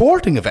feckin'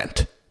 sporting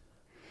event?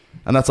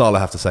 And that's all I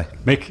have to say.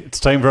 Mick, it's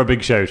time for a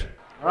big shout.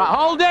 All right,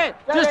 hold it.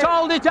 Just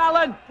hold it,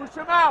 Alan. Push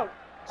him out.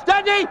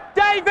 Steady,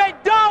 David,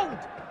 don't.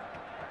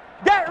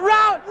 Get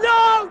round.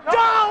 No,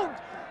 don't.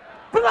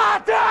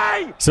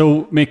 Bloody.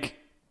 So, Mick,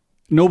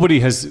 nobody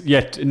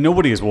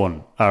has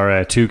won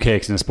our 2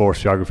 cakes in a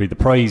sports geography. The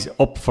prize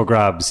up for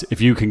grabs if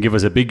you can give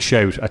us a big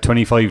shout at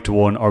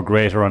 25-1 or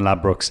greater on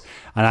Ladbrokes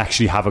and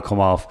actually have it come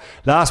off.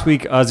 Last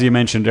week, as you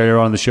mentioned earlier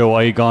on in the show,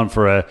 I had gone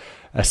for a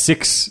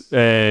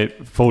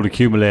 6-fold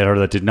accumulator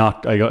that did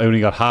not. I only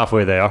got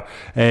halfway there.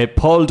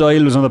 Paul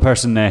Doyle was another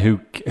person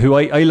who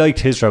I liked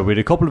his route. We had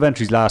a couple of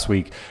entries last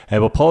week,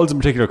 but Paul's in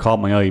particular caught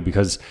my eye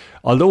because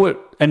although it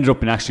ended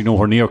up being actually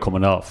nowhere near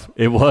coming off,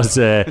 it was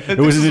an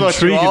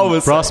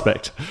intriguing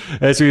prospect.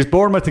 So he was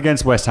Bournemouth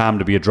against West Ham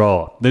to be a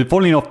draw.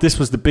 Funnily enough, this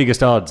was the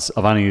biggest odds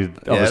of any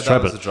of his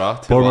treble. Was a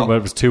draw.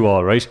 Bournemouth was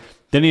 2-2, right?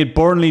 Then he had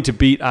Burnley to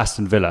beat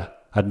Aston Villa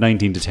at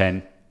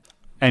 19-10.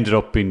 Ended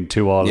up being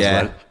 2-2 as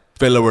well.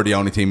 Villa were the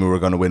only team who were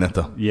going to win it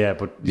though. Yeah,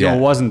 but you know, it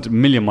wasn't a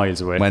million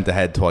miles away. Went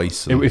ahead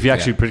twice. If you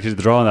actually predicted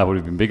the draw on that, would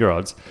have been bigger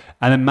odds.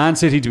 And then Man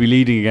City to be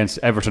leading against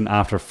Everton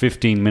after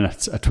 15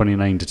 minutes at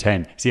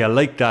 29-10. See, I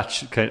like that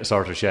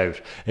sort of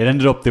shout. It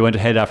ended up they went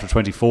ahead after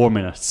 24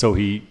 minutes, so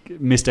he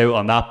missed out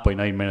on that by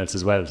 9 minutes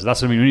as well. So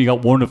that's what I mean. We only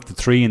got one of the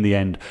 3 in the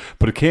end,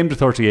 but it came to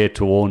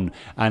 38-1.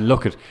 And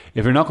look, if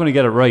you're not going to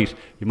get it right,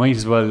 you might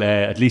as well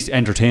at least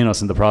entertain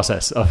us in the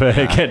process of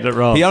getting it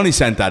wrong. He only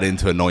sent that in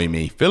to annoy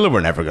me. Villa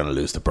were never going to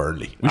lose to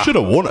Burnley. We should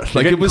have won it.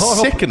 Like, it was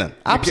sickening.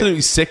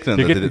 Absolutely sickening.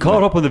 You're getting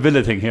caught up on the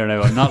Villa thing here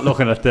now. I'm not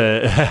looking at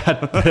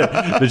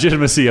the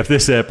legitimacy of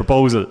this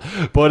proposal.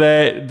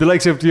 But the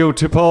likes of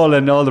to Paul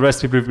and all the rest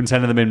of the people who've been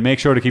sending them in, make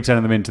sure to keep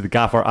sending them in to the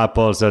gaffer at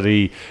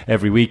balls.ie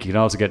every week. You can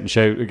also get in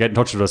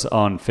touch with us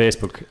on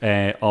Facebook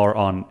or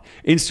on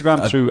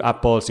Instagram through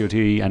at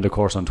balls.ie and of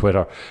course on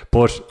Twitter.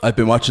 But I've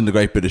been watching the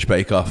Great British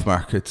Bake Off,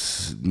 Mark.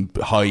 It's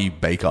high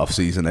Bake Off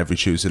season every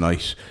Tuesday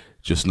night,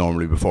 just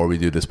normally before we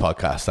do this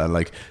podcast, and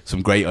like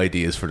some great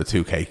ideas for the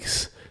 2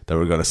 cakes that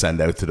we're going to send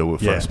out to the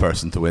first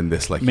person to win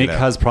this. Like, Mick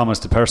has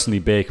promised to personally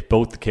bake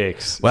both the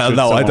cakes. Well,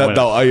 no, I don't.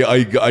 No,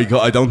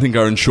 I don't think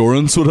our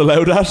insurance would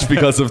allow that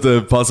because of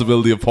the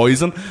possibility of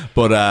poison.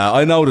 But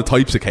I know the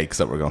types of cakes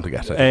that we're going to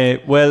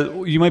get.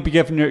 Well, you might be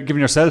giving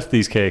yourself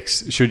these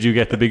cakes should you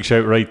get the big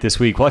shout right this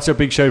week. What's your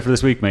big shout for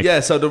this week, Mick?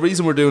 Yeah, so the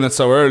reason we're doing it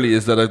so early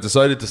is that I've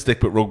decided to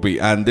stick with rugby,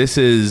 and this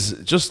is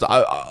just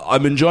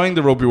I'm enjoying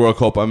the Rugby World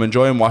Cup. I'm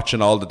enjoying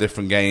watching all the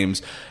different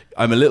games.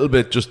 I'm a little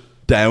bit just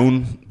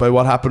down by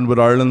what happened with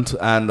Ireland,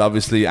 and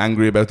obviously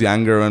angry about the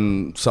anger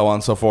and so on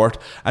and so forth,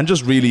 and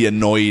just really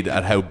annoyed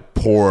at how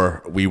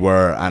poor we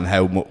were and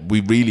how we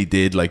really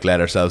did like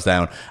let ourselves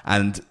down.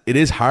 And it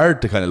is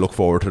hard to kind of look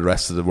forward to the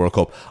rest of the World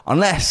Cup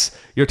unless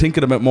you're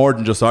thinking about more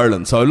than just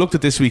Ireland. So I looked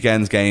at this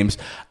weekend's games,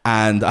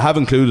 and I have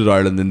included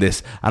Ireland in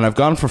this, and I've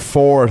gone for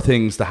 4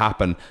 things to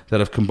happen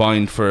that have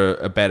combined for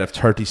a bet of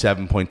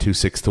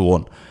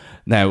 37.26-1.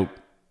 Now,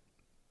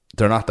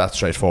 they're not that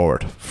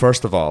straightforward.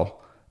 First of all,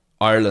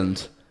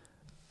 Ireland,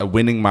 a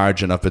winning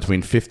margin of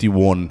between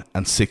 51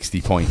 and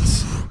 60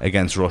 points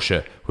against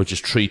Russia, which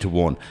is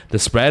 3-1. The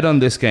spread on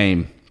this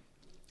game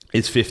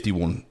is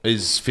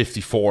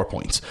 54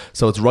 points.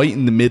 So it's right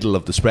in the middle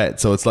of the spread.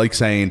 So it's like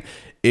saying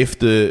if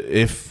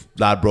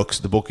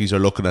Ladbrokes, the bookies, are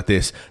looking at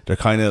this, we're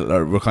kind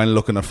of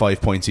looking at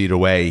 5 points either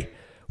way,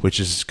 which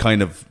is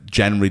kind of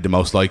generally the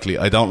most likely.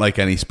 I don't like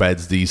any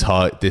spreads this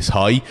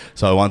high,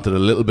 so I wanted a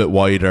little bit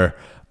wider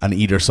on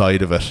either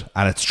side of it,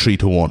 and it's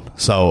 3-1.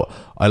 So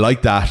I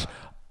like that.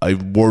 I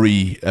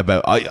worry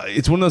about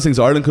it's one of those things.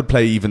 Ireland could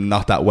play even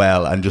not that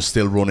well and just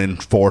still run in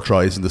 4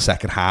 tries in the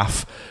second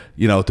half,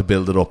 to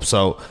build it up.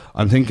 So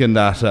I'm thinking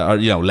that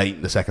late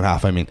in the second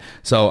half, I mean.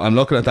 So I'm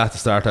looking at that to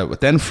start out with.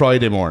 Then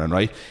Friday morning,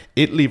 right,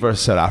 Italy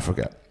versus South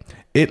Africa.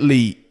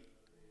 Italy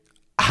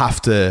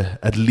have to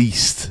at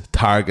least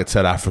target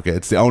South Africa.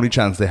 It's the only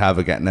chance they have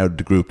of getting out of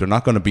the group. They're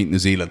not going to beat New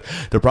Zealand.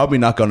 They're probably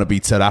not going to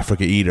beat South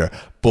Africa either.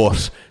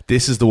 But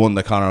this is the one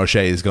that Conor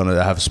O'Shea is going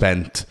to have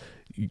spent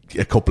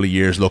a couple of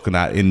years looking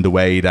at, in the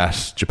way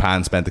that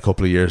Japan spent a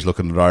couple of years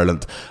looking at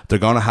Ireland. They're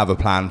going to have a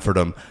plan for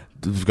them.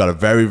 They've got a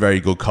very, very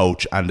good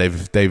coach, and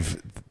they've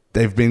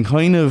been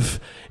kind of,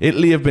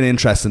 Italy have been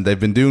interesting. They've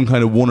been doing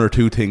kind of 1 or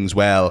 2 things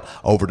well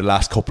over the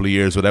last couple of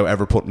years without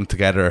ever putting it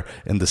together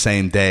in the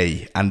same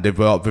day, and they've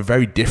been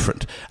very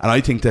different. And I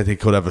think that they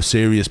could have a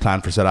serious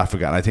plan for South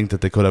Africa, and I think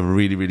that they could have a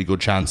really, really good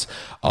chance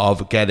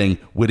of getting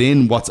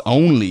within what's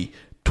only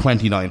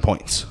 29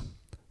 points.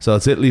 So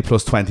it's Italy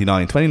plus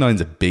 29. 29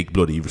 is a big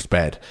bloody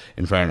spread,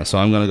 in fairness. So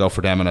I'm going to go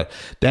for them in it.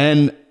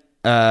 Then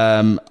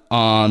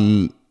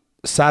on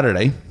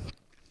Saturday,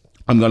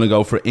 I'm going to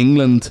go for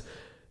England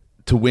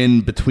to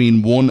win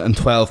between 1 and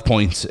 12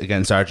 points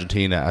against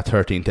Argentina at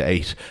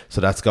 13-8. So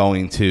that's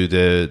going to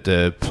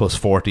the plus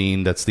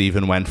 14 that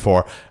Stephen went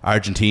for.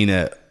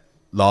 Argentina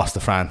lost to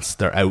France.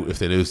 They're out if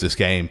they lose this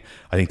game.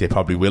 I think they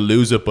probably will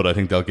lose it, but I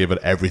think they'll give it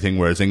everything,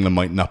 whereas England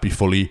might not be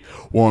fully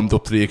warmed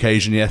up to the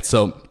occasion yet.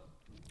 So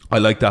I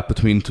like that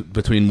between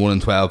 1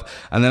 and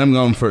 12. And then I'm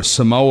going for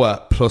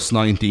Samoa plus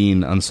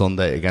 19 on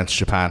Sunday against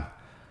Japan.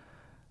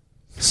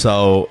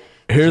 So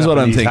here's what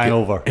I'm thinking.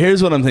 Hangover.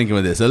 Here's what I'm thinking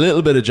with this. A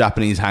little bit of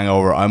Japanese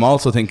hangover. I'm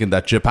also thinking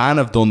that Japan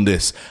have done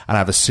this and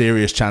have a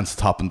serious chance of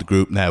topping the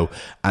group now,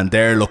 and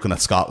they're looking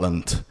at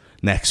Scotland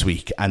next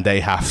week, and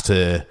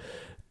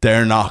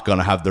they're not going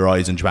to have their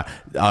eyes on Japan.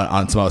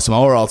 On Samoa.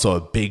 Samoa are also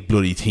a big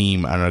bloody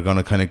team and are going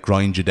to kind of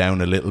grind you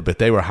down a little bit.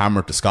 They were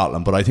hammered to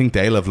Scotland, but I think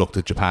they'll have looked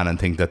at Japan and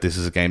think that this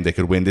is a game they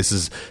could win. This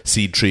is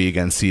seed 3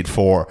 against seed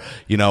 4,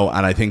 and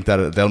I think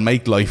that they'll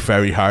make life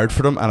very hard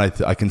for them, and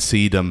I can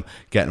see them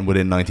getting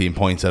within 19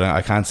 points.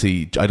 I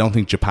don't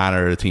think Japan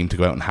are a team to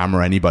go out and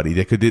hammer anybody.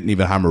 They didn't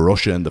even hammer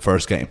Russia in the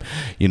first game.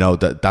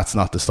 That's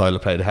not the style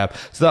of play they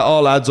have. So that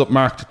all adds up,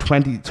 Mark, to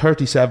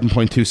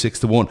 37.26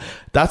 to 1.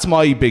 That's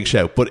my big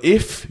shout. But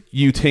if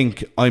you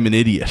think I'm an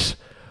idiot,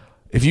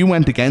 if you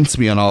went against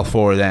me on all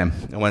 4 of them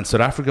and went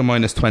South Africa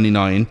minus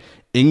 29,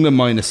 England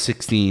minus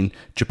 16,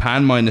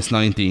 Japan minus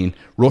 19,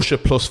 Russia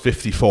plus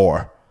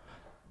 54,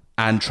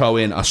 and throw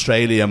in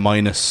Australia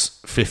minus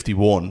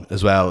 51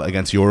 as well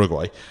against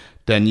Uruguay,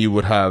 then you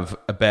would have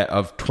a bet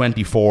of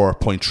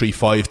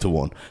 24.35 to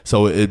 1.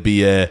 So it'd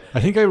be I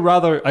don't think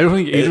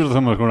either of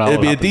them are going to. It'd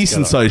be a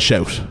decent sized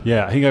shout.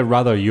 Yeah, I think I'd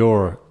rather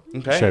your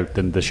shout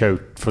than the shout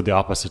for the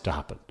opposite to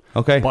happen.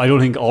 Okay, but I don't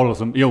think all of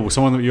them.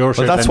 Some of them.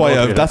 But that's why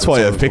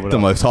I've picked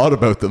them. I've thought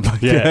about them.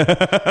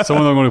 Yeah, some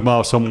of them are going to come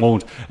off, some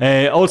won't.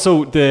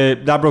 Also,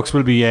 the Ladbrokes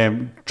will be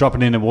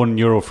dropping in a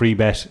 €1 free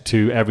bet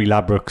to every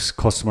Ladbrokes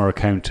customer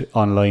account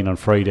online on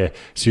Friday.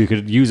 So you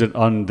could use it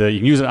on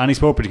any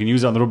sport, but you can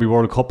use it on the Rugby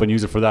World Cup and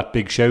use it for that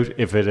big shout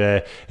if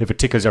it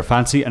tickles your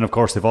fancy. And of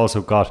course, they've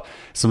also got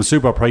some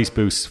super price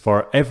boosts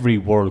for every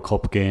World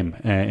Cup game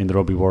in the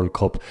Rugby World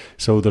Cup.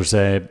 So there's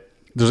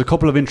a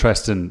couple of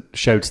interesting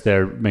shouts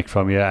there, Mick,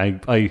 from you. I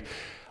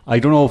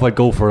don't know if I'd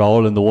go for it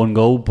all in the one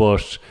go,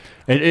 but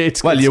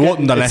you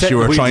wouldn't unless you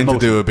were trying to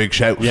do a big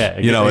shout. Yeah,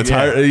 it's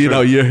hard.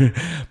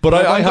 But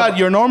I'm glad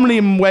you're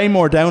normally way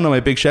more down on my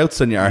big shouts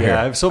than you are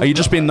here. Are you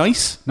just being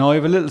nice? No, I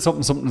have a little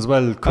something as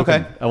well cooking.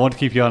 Okay. I want to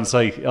keep you on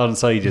side.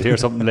 You'll hear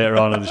something later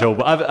on in the show.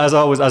 But as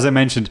always, as I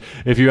mentioned,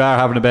 if you are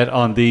having a bet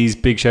on these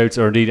big shouts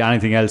or indeed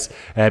anything else,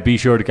 be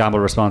sure to gamble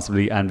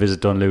responsibly and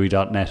visit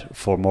dunlewy.net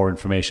for more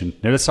information.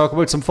 Now let's talk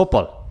about some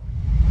football.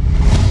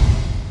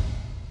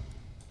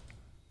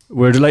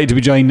 We're delighted to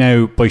be joined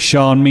now by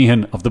Sean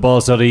Meehan of the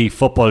Balls.ie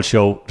football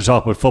show to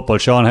talk about football.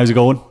 Sean, how's it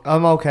going?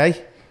 I'm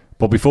okay.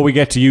 But before we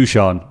get to you,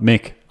 Sean,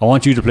 Mick, I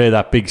want you to play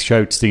that big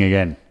shout sting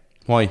again.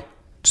 Why?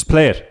 Just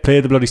play it. Play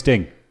the bloody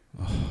sting.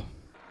 All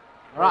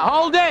right,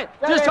 hold it.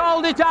 Just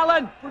hold it,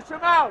 Alan. Push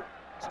him out.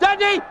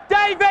 Steady,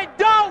 David,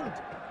 don't.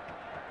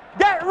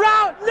 Get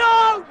round.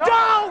 No,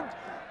 don't.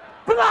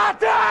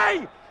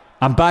 Platty.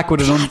 I'm back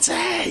with an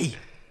Platty.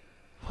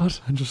 What?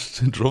 I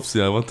just interrupts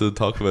you. I want to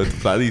talk about the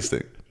Platty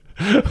sting.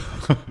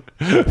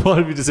 What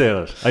have you to say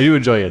on it? I do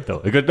enjoy it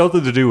though. It got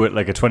nothing to do with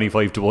like a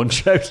 25 to 1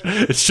 shout.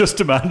 It's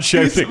just a man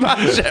shouting. It's a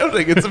man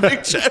shouting. It's a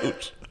big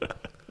shout.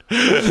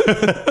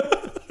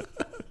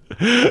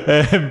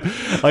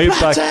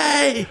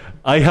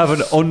 I have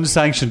an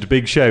unsanctioned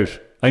big shout.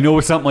 I know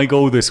it's not my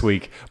goal this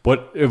week,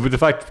 but with the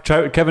fact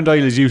Kevin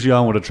Doyle is usually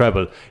on with a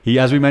treble,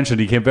 as we mentioned,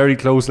 he came very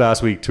close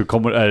last week to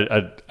come with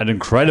an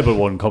incredible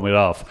one coming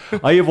off.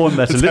 I have one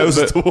that's a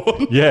little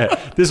bit, yeah,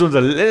 this one's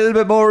a little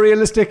bit more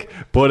realistic,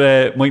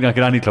 but might not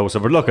get any closer.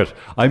 But look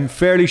I'm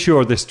fairly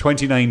sure this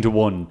 29 to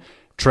 1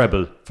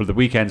 treble for the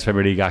weekend's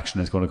Premier League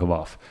action is going to come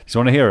off. You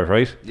want to hear it,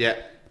 right? Yeah.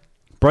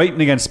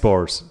 Brighton against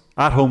Spurs,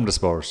 at home to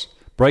Spurs.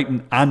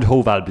 Brighton and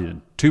Hove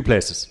Albion, 2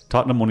 places.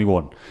 Tottenham only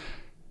 1.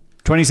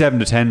 27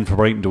 to 10 for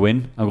Brighton to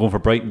win. I'm going for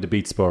Brighton to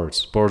beat Spurs.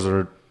 Spurs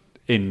are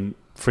in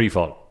free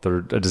fall. They're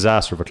a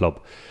disaster of a club.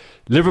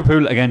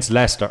 Liverpool against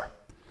Leicester.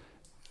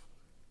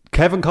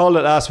 Kevin called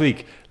it last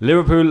week.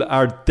 Liverpool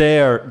are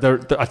there. They're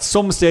at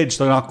some stage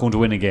they're not going to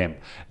win a game.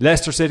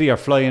 Leicester City are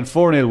flying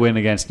 4-0 win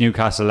against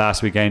Newcastle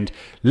last weekend.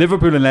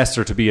 Liverpool and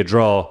Leicester to be a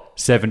draw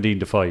 17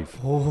 to 5.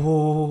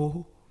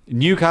 Oh.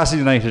 Newcastle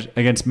United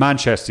against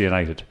Manchester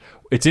United.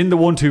 It's in the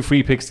 1-2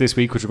 free picks this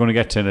week, which we're going to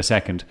get to in a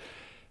second.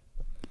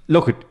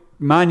 Look,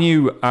 Man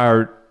U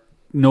are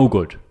no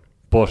good,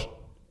 but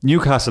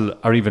Newcastle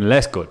are even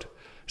less good.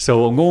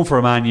 So I'm going for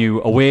a Man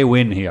U away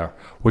win here,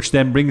 which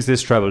then brings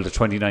this treble to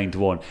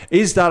 29-1.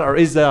 Is that or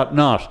is that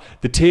not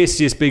the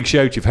tastiest big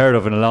shout you've heard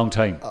of in a long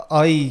time?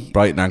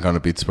 Brighton aren't going to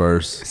beat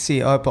Spurs.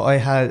 See, but I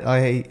have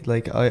a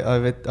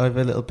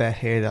little bet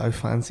here that I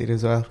fancied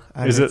as well.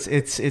 And Is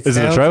it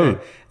a treble?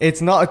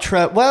 It's not a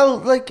treble. Well,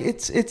 like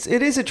it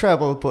is a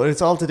treble, but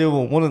it's all to do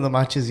with one of the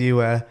matches you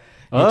were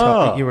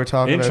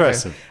talking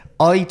interesting.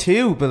 about. I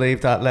too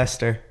believe that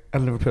Leicester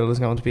and Liverpool is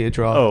going to be a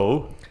draw.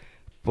 Oh,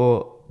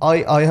 but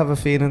I have a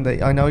feeling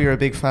that I know you're a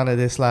big fan of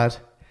this lad,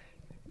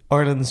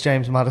 Ireland's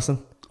James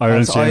Maddison.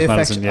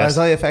 Maddison, yes. As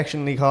I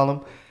affectionately call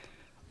him.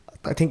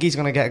 I think he's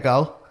going to get a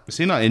goal. Is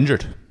he not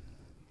injured?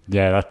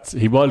 yeah,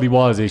 he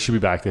was. He should be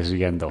back this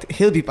weekend though.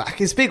 He'll be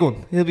back. It's a big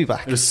one. He'll be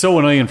back. It was so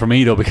annoying for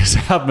me though because I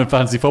have him in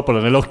fantasy football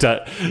and I looked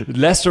at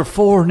Leicester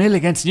 4-0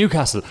 against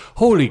Newcastle.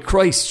 Holy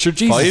Christ, sure,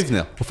 Jesus.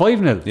 5-0.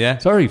 5-0. Yeah.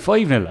 Sorry,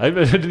 5-0. I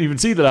didn't even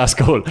see the last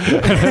goal.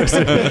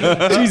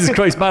 Jesus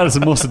Christ,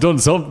 Maddison must have done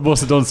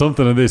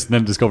something in this and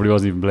then discovered he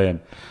wasn't even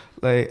playing.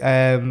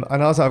 And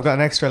also I've got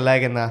an extra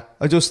leg in that.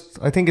 I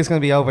think it's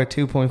going to be over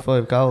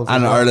 2.5 goals.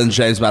 And Ireland's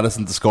James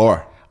Maddison to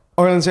score.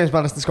 Ireland's James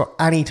Maddison to score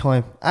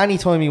anytime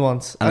he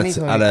wants. And it's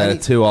at a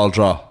 2-all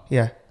draw.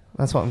 Yeah,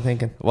 that's what I'm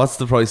thinking. What's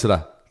the price of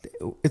that?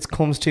 It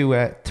comes to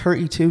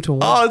 32-1.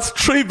 Oh, it's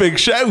 3 big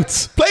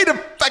shouts. Play the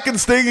fucking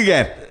sting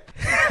again.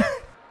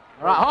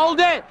 All right, hold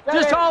it.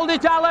 Just hold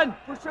it, Alan.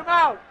 Push him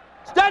out.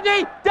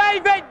 Steady,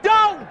 David,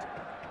 don't.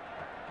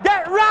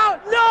 Get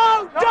round.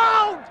 No,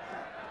 don't.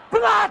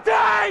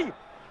 Bloody.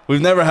 We've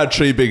never had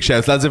 3 big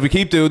shouts. Lads, if we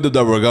keep doing them,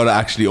 though, we're going to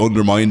actually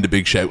undermine the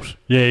big shout.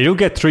 Yeah, you don't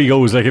get 3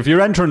 goals. Like if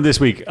you're entering this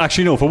week,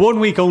 actually no, for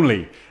 1 week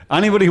only,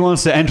 anybody who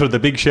wants to enter the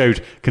big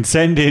shout can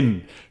send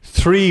in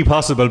 3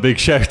 possible big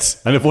shouts,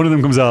 and if one of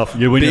them comes off,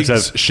 you win Big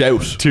yourself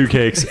shout. 2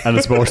 cakes and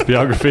a sports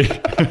biography.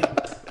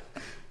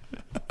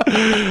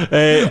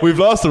 We've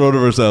lost the run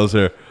of ourselves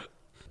here.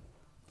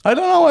 I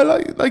don't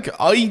know.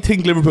 I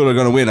think Liverpool are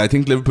going to win. I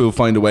think Liverpool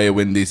find a way to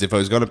win these. If I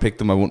was going to pick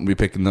them, I wouldn't be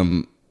picking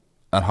them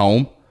at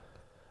home.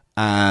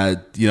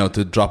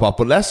 To drop off.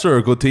 But Leicester are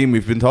a good team.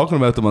 We've been talking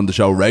about them on the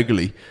show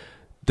regularly.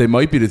 They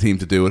might be the team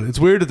to do it. It's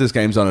weird that this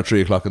game's on at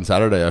 3 o'clock on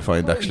Saturday. I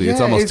find actually it's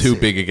almost too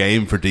big a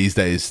game for these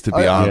days to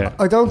be on. Yeah.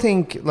 I don't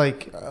think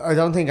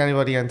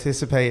anybody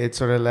anticipated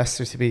sort of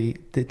Leicester to be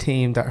the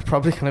team that are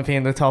probably going to be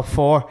in the top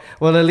 4.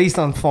 Well, at least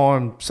on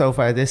form so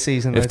far this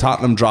season. If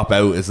Tottenham drop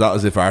out, it's not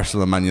as if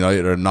Arsenal and Man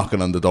United are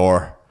knocking on the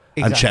door.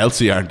 Exactly. And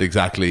Chelsea aren't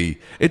exactly.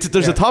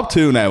 There's a top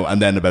 2 now,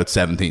 and then about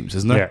 7 teams,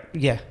 isn't there?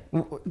 Yeah.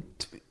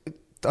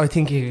 I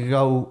think you could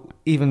go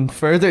even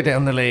further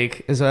down the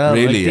league as well.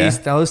 Really,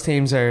 those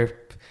teams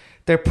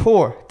they're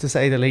poor to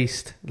say the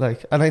least.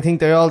 And I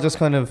think they all just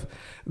kind of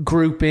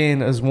group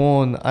in as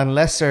one. And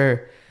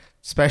Leicester,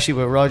 especially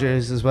with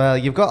Rodgers as well,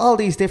 you've got all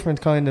these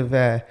different kind of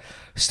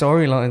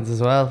storylines as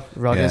well.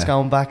 Rodgers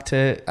going back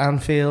to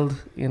Anfield,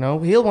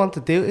 he'll want to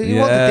do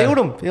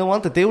them. He'll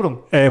want to do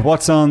them.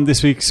 What's on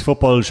this week's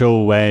football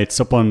show? It's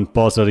up on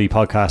Buildup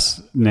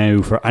podcast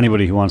now for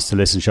anybody who wants to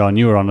listen. Sean,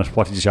 you were on it.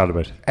 What did you chat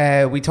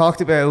about? We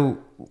talked about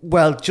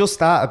just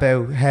that,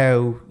 about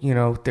how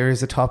there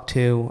is a top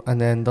 2, and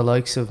then the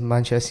likes of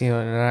Manchester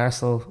United and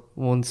Arsenal,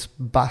 once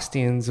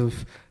bastions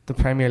of the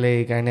Premier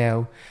League, are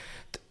now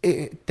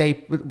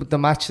the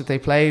match that they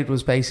played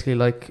was basically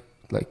like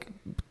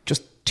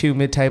just 2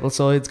 mid-table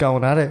sides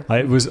going at it.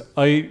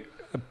 I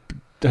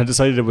had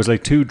decided it was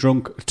like two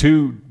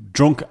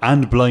drunk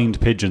and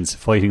blind pigeons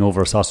fighting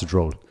over a sausage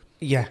roll.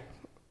 Yeah,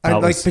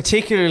 and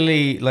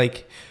particularly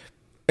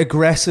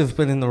aggressive,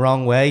 but in the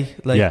wrong way.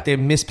 They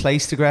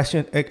misplaced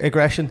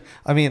aggression.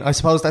 I mean, I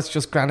suppose that's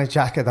just Granit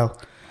Xhaka though.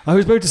 I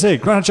was about to say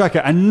Granit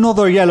Xhaka,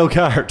 another yellow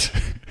card.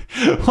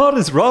 What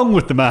is wrong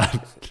with the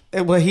man?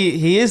 Well,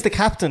 he is the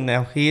captain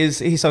now. He's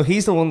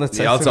the one that.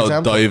 He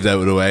also dived out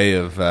of the way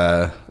of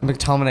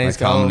McTominay's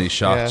goal.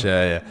 shot.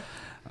 Yeah.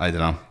 I don't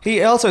know.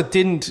 He also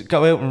didn't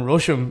go out and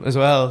rush him as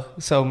well.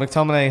 So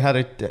McTominay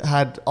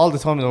had all the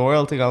time in the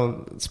world to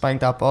go and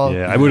spank that ball.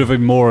 Yeah, I would have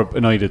been more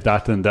annoyed at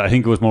that than that. I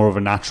think it was more of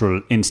a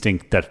natural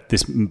instinct that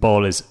this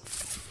ball is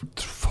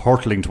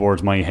hurtling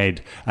towards my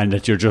head, and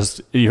that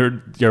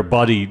your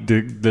body,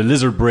 the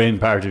lizard brain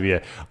part of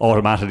you,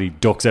 automatically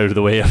ducks out of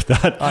the way of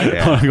that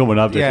oncoming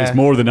object. Yeah. It's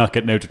more than not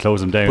getting out to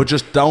close him down. But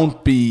just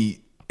don't be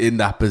in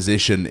that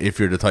position if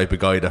you're the type of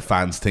guy that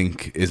fans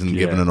think isn't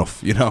given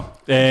enough,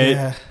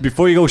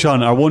 Before you go,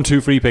 Sean, our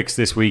 1-2 free picks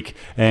this week.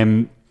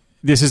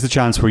 This is the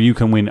chance where you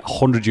can win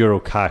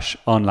 €100 cash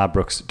on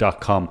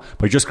ladbrokes.com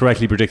by just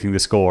correctly predicting the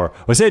score.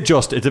 I say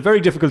it's a very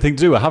difficult thing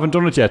to do. I haven't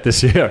done it yet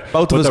this year.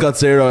 Both of us got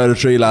 0 out of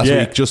 3 last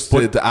week, just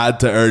to add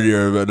to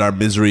earlier our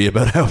misery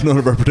about how none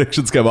of our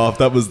predictions came off.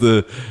 That was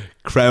the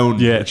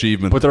crown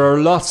achievement. But there are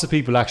lots of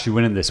people actually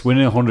winning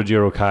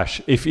 €100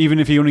 cash. Even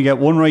if you only get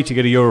 1 right, you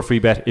get €1 free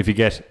bet. If you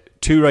get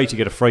 2 right, you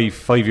get a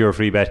 €5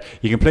 free bet.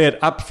 You can play it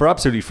for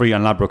absolutely free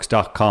on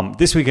ladbrokes.com.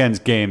 This weekend's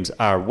games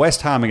are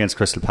West Ham against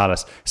Crystal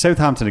Palace,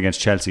 Southampton against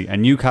Chelsea,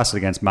 and Newcastle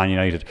against Man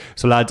United.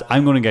 So lads,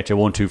 I'm going to get you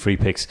 1-2 free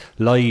picks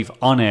live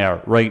on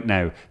air right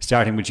now,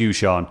 starting with you,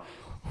 Sean.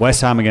 West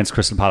Ham against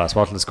Crystal Palace,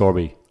 what will the score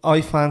be? I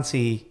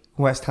fancy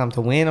West Ham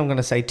to win. I'm going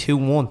to say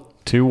 2-1.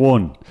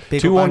 2-1.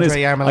 Big 2-1 up is.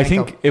 Andrei Yarmolenko. I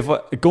think if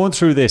going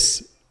through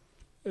this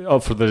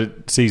up for the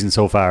season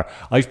so far,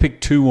 I've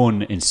picked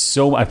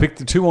 2-1 I picked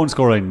the 2-1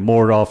 scoreline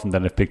more often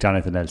than I've picked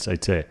anything else.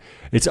 I'd say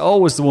it's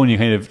always the one you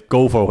kind of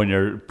go for when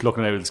you're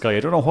plucking out of the sky. I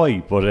don't know why,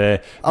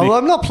 but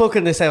I'm not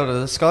plucking this out of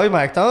the sky,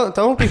 Mark.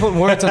 Don't be putting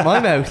words in my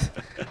mouth.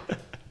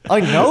 I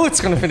know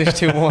it's going to finish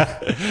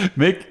 2-1.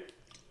 Mick,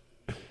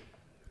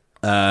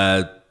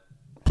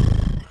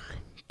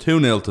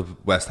 2-0 to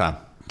West Ham.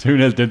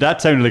 2-0.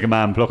 That sounded like a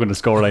man plucking the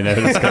scoreline out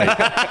of the sky.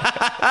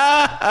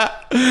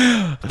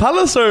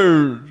 Palace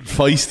are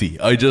feisty.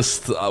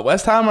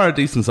 West Ham are a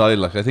decent side.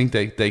 Like, I think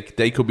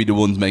they could be the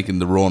ones making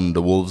the run,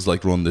 the Wolves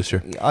like run this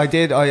year.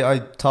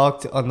 I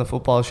talked on the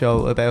football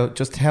show about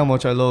just how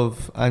much I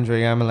love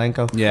Andrei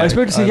Yarmolenko. I was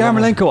about to say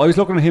Yarmolenko. I was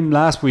looking at him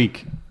last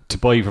week to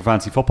buy for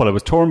fancy football. I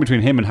was torn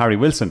between him and Harry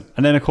Wilson,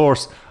 and then of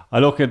course I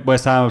look at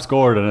West Ham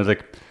scored, and I was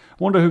like,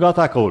 wonder who got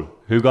that goal.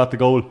 Who got the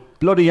goal?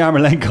 Bloody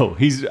Yarmolenko.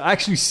 He's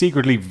actually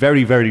secretly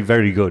very, very,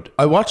 very good.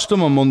 I watched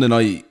them on Monday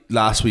night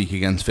last week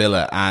against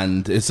Villa,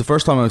 and it's the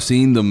first time I've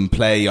seen them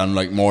play on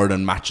like more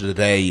than match of the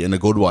day in a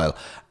good while.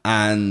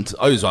 And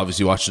I was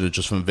obviously watching it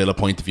just from a Villa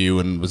point of view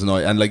and was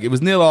annoyed. And like, it was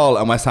 0-0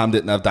 and West Ham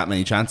didn't have that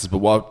many chances. But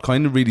what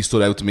kind of really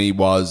stood out to me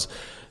was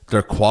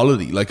their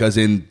quality. Like, as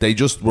in, they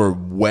just were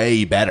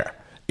way better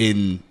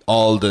in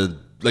all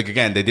the... Like,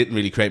 again, they didn't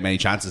really create many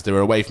chances. They were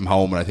away from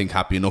home and I think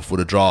happy enough with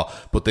a draw.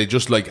 But they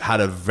just like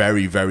had a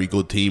very, very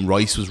good team.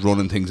 Rice was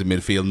running things in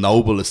midfield.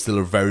 Noble is still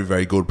a very,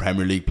 very good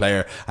Premier League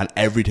player. And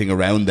everything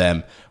around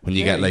them, when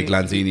you get like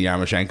Lanzini,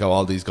 Yarmolenko,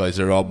 all these guys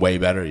are all way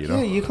better, you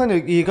know? Yeah,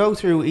 you go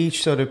through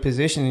each sort of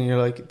position and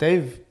you're like,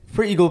 they've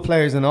pretty good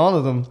players in all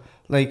of them.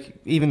 Like,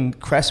 even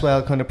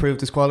Cresswell kind of proved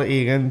his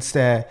quality against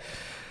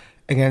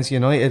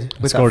United.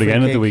 With scored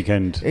again at the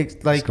weekend.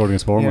 Scored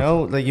against Bournemouth. You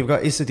know, like, you've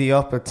got Issa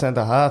Diop at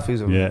centre half,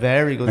 who's a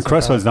very good. And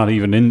Cresswell's not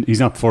even in. He's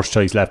not first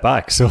choice left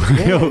back. So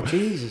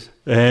Jesus.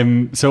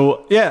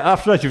 So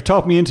after that, you've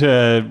talked me into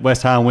a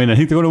West Ham win. I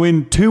think they're going to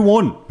win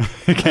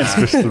 2-1 against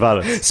Crystal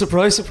Palace.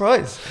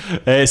 Surprise!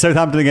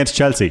 Southampton against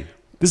Chelsea.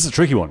 This is a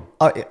tricky one.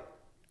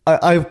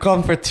 I've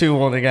gone for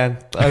 2-1 again.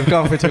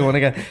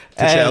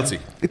 Chelsea.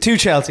 To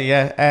Chelsea,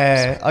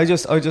 yeah. I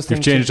just You've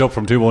think changed up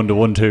from 2-1 to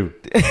 1-2.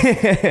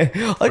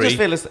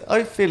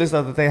 I feel as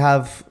though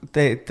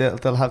that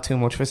they'll have too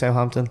much for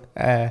Southampton.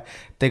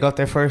 They got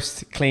their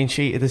first clean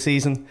sheet of the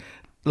season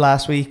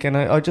last week, and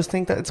I just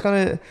think that it's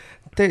gonna.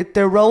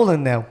 They're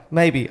rolling now.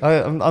 Maybe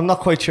I'm not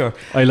quite sure.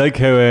 I like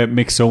how it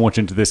mixed so much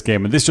into this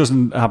game, and this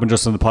doesn't happen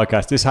just on the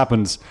podcast. This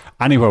happens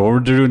anywhere when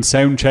we're doing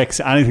sound checks,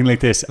 anything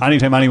like this.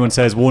 Anytime anyone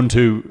says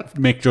 1-2,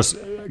 Mick just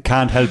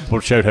can't help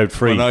but shout out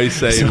free. When I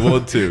say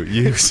 1-2,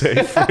 you say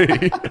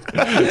free.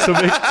 So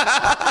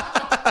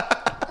Mick.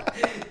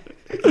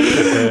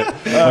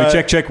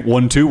 Check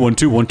 1-2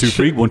 1-2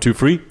 free 1-2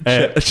 free.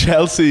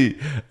 Chelsea,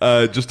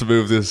 just to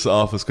move this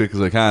off as quick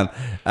as I can,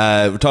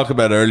 we talked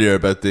about earlier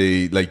about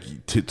the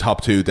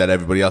top two that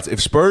everybody else.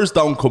 If Spurs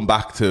don't come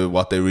back to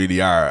what they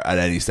really are at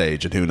any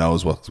stage, and who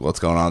knows what's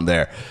going on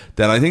there,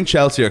 then I think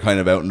Chelsea are kind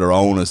of out on their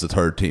own as the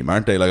third team,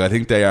 aren't they? Like, I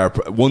think they are.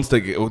 Once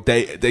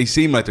they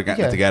seem like they're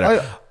getting it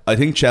together. I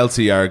think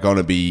Chelsea are going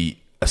to be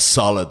a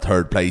solid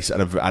third place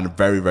and a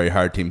very, very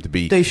hard team to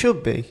beat. They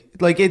should be.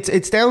 Like,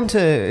 it's down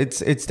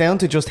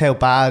to just how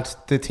bad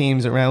the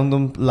teams around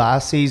them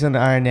last season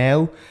are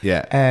now.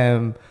 Yeah.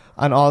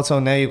 And also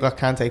now you've got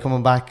Kante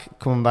coming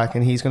back,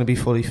 and he's going to be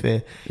fully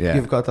fit. Yeah.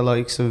 You've got the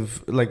likes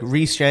of like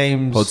Reece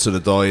James,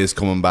 Hudson-Odoi is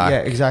coming back. Yeah,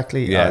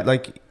 exactly. Yeah.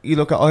 Like, you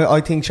look at,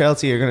 I think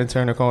Chelsea are going to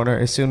turn a corner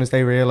as soon as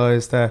they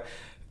realise that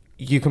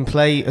you can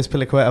play as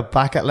Piliqueta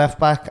back at left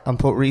back and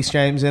put Reece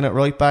James in at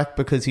right back,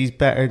 because he's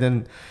better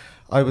than,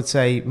 I would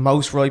say,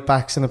 most right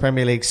backs in the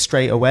Premier League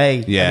straight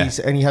away. Yeah.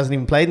 And he hasn't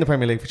even played in the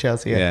Premier League for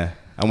Chelsea yet. Yeah.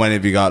 And when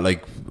have you got,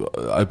 like,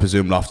 I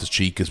presume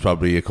Loftus-Cheek is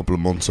probably a couple of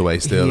months away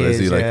still, is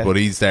he? Like, but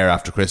he's there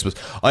after Christmas.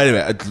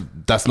 Anyway,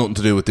 that's nothing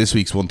to do with this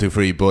week's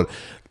 1-2-3, but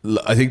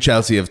I think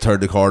Chelsea have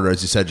turned the corner,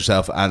 as you said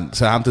yourself, and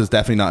Southampton's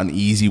definitely not an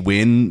easy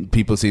win.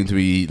 People seem to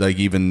be, like,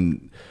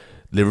 even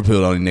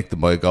Liverpool only nicked them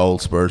by a goal,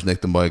 Spurs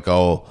nicked them by a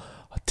goal.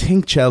 I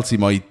think they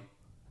might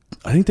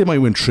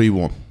win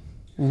 3-1.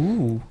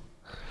 Ooh.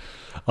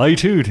 I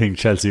too think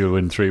Chelsea will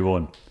win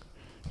 3-1.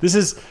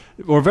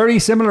 We're very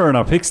similar in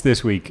our picks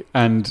this week,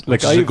 and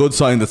like, it's a good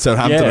sign that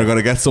Southampton are going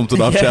to get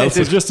something off Chelsea.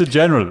 It's just a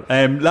general.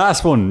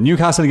 Last one,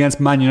 Newcastle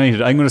against Man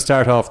United. I'm going to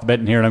start off the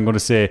betting here, and I'm going to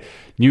say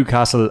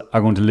Newcastle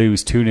are going to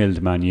lose 2-0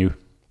 to Man U.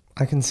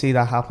 I can see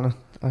that happening.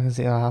 I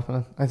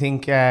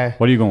think. What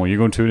are you going? Are you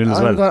going 2-0 as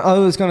well? I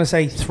was going to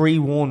say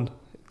 3-1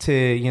 to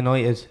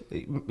United,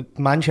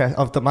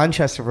 of the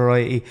Manchester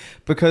variety,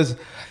 because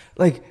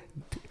like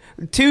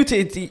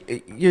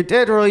you're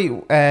dead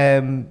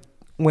right.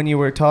 When you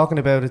were talking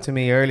about it to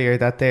me earlier,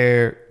 that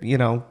they're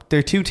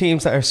two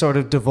teams that are sort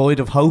of devoid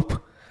of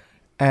hope.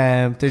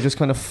 They're just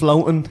kind of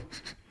floating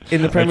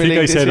in the Premier League.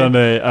 I think I said on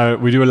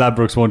we do a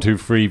Ladbrokes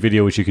 1-2-3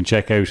 video, which you can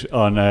check out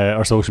on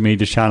our social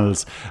media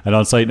channels and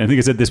on site. And I think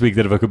I said this week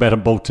that if I could bet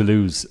on both to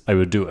lose, I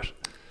would do it.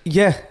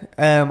 Yeah,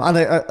 and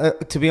I,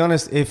 to be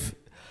honest, if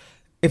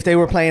if they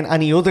were playing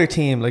any other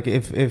team, like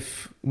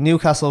if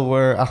Newcastle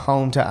were at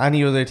home to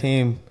any other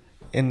team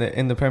in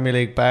the Premier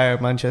League bar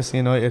Manchester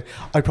United,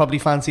 I'd probably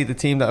fancy the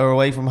team that are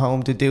away from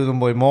home to do them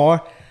by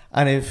more.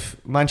 And if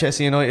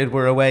Manchester United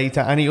were away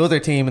to any other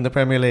team in the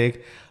Premier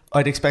League,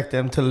 I'd expect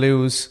them to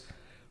lose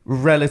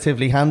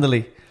relatively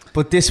handily.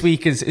 But this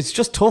week it's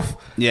just tough.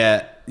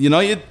 Yeah,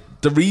 United,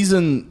 the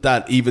reason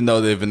that even though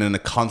they've been in a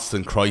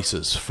constant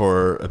crisis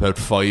for about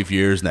 5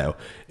 years now,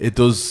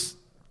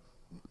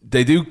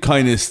 they do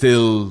kind of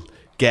still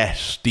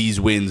get these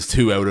wins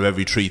 2 out of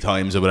every 3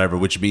 times or whatever,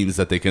 which means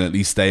that they can at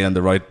least stay on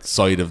the right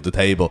side of the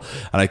table.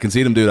 And I can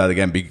see them do that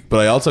again.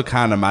 But I also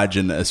can't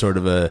imagine a sort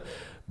of a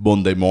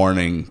Monday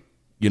morning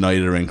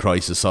United are in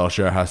crisis,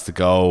 Solskjaer has to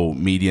go,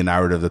 media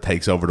narrative that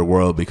takes over the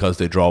world because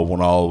they draw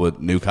 1-1 with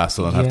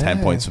Newcastle and have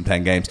 10 points from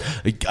 10 games.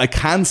 I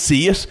can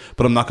see it,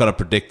 but I'm not going to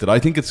predict it. I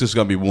think it's just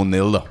going to be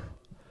 1-0 though.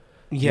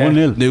 Yeah.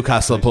 1-0.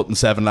 Newcastle putting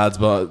 10 lads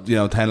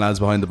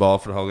behind the ball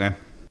for the whole game.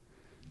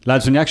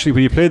 Lads, when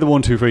you play the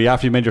 1-2-3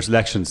 after you made your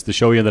selections, they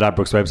show you on the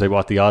Ladbrokes website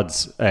what the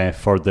odds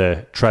for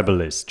the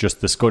treble is.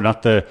 Just the score,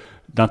 not the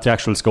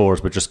actual scores,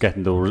 but just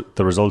getting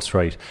the results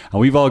right. And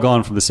we've all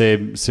gone from the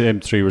same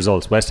 3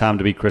 results: West Ham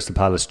to beat Crystal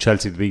Palace,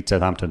 Chelsea to beat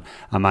Southampton,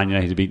 and Man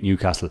United to beat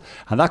Newcastle.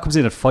 And that comes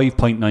in at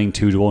 5.92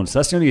 to 1. So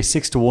that's nearly a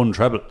 6 to 1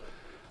 treble.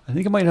 I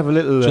think I might have a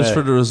little just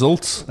for the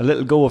results, a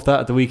little go of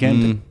that at the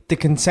weekend. The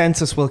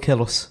consensus will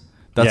kill us.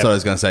 That's what I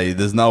was going to say.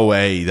 There's no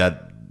way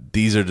that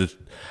these are the.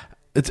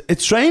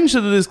 It's strange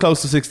that it is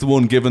close to 6 to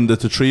 1, given that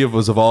the 3 of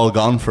us have all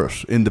gone for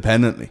it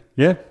independently.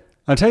 Yeah,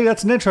 I'll tell you,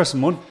 that's an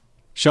interesting one.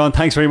 Sean,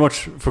 thanks very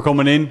much for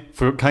coming in.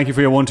 Thank you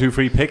for your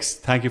 1-2-3 picks.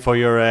 Thank you for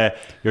your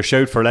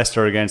shout for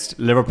Leicester against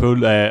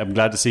Liverpool. I'm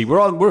glad to see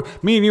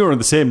me and you are on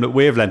the same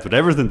wavelength with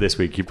everything this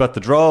week. You've got the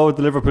draw with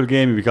the Liverpool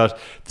game. You've got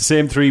the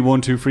same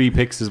 1-2-3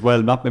 picks as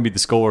well. Not maybe the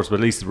scores, but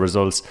at least the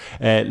results.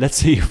 Let's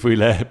see if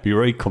we'll be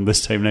right come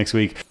this time next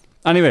week.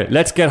 Anyway,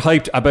 let's get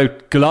hyped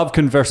about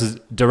Golovkin versus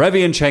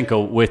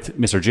Derevianchenko with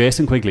Mr.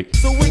 Jason Quigley.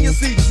 So when you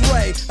see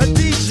Dre, a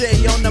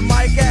DJ on the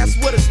mic,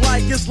 ask what it's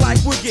like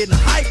we're getting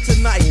hyped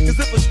tonight. Cause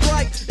if a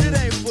strike, it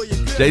ain't for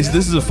you. Jason,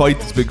 this is a fight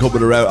that's been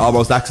coming around,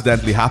 almost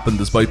accidentally happened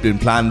despite being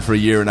planned for a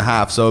year and a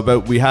half. So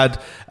we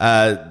had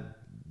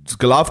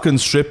Golovkin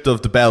stripped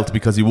of the belt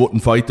because he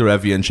wouldn't fight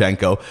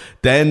Derevianchenko.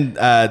 Then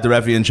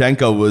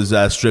Derevianchenko was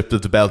stripped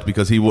of the belt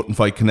because he wouldn't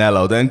fight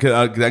Canelo. Then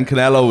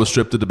Canelo was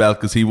stripped of the belt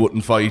because he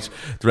wouldn't fight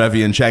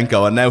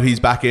Derevianchenko. And now he's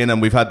back in,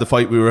 and we've had the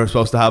fight we were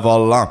supposed to have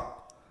all along.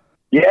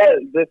 Yeah,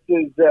 this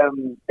is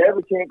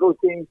Derevianchenko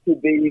seems to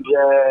be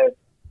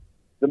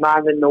the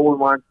man that no one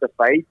wants to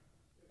fight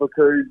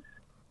because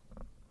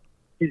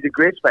he's a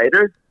great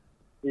fighter.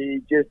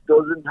 He just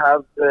doesn't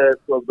have the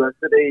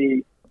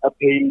publicity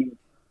appeal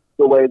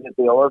the way that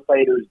the other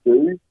fighters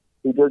do.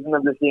 He doesn't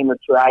have the same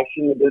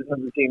attraction, he doesn't have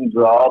the same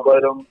draw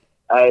about him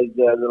as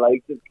the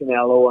likes of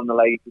Canelo and the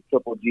likes of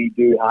Triple G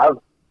do have.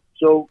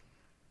 So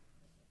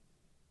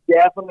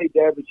definitely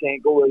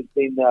Derevianchenko has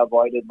been the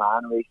avoided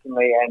man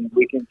recently, and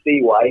we can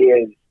see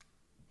why.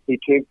 He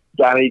took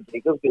Danny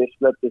Jacobs to a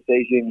split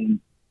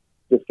decision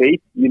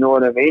defeat, you know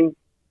what I mean?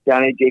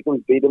 Danny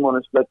Jacobs beat him on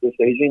a split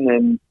decision,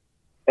 and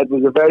it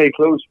was a very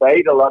close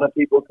fight. A lot of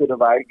people could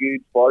have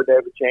argued for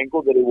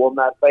Derevianchenko that he won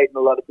that fight, and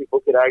a lot of people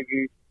could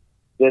argue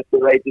that the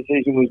right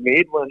decision was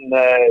made when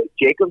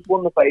Jacobs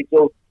won the fight.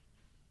 So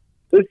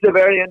this is a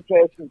very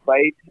interesting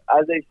fight.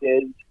 As I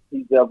said,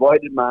 he's the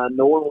avoided man.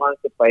 No one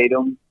wants to fight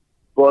him.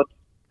 But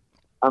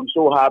I'm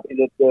so happy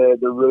that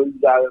the rules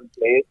are in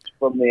place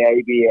from the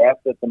IBF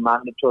that the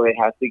mandatory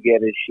has to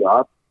get his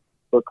shot,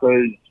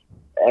 because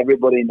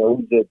everybody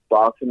knows that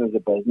boxing is a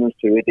business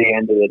too at the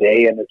end of the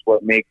day, and it's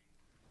what makes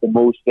the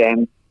most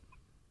sense,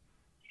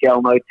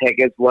 selling out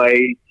tickets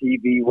wise,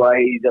 TV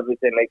wise,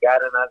 everything like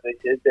that. And as I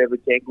said,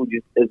 Derevianchenko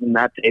just isn't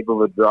that type of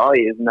a draw.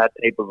 He isn't that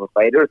type of a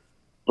fighter,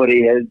 but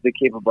he has the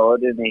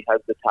capability and he has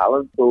the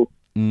talent. So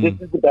this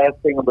is the best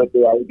thing about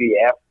the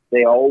IBF.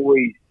 They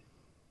always,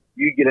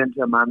 you get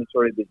into a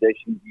mandatory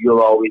position,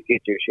 you'll always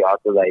get your shot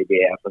to the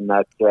IBF, and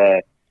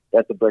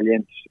that's a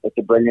brilliant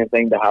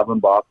thing to have in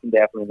boxing,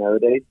 definitely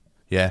nowadays.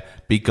 Yeah,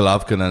 beat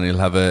Golovkin and he'll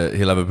have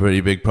a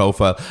pretty big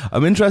profile.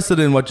 I'm interested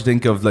in what you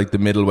think of like the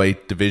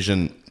middleweight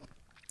division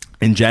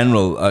in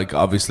general. Like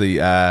obviously,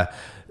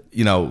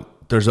 you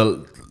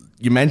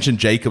mentioned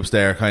Jacobs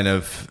there, kind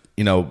of,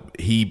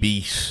 he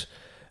beat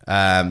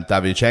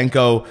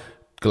Derevianchenko,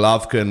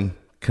 Golovkin,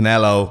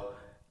 Canelo.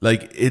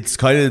 Like it's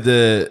kind of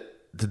the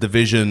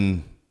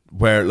division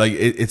where like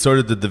it's sort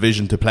of the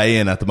division to play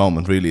in at the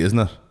moment, really, isn't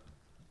it?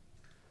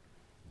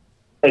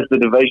 It's the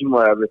division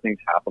where everything's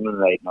happening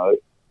right now.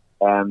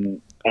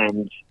 And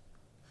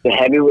the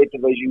heavyweight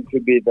division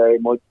could be very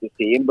much the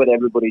same, but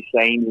everybody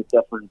signs with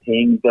different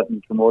teams,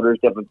 different promoters,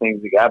 different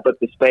things like that. But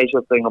the special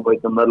thing about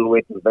the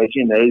middleweight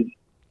division is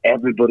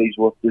everybody's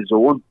with the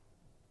zone.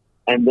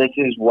 And this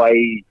is why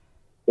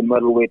the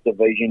middleweight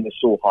division is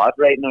so hot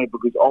right now,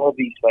 because all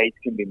these fights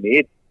can be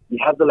made. You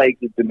have the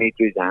likes of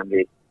Demetrius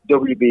Andrade,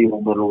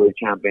 WBO middleweight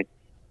champion.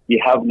 You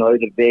have now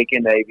the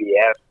vacant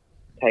IBF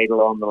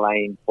title on the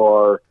line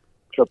for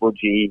Triple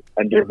G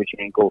and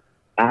Derevianchenko.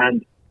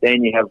 and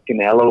then you have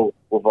Canelo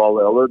with all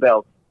the other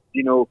belts.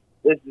 You know,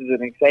 this is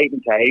an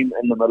exciting time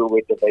in the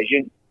middleweight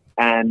division,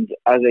 and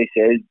as I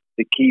said,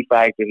 the key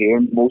factor here,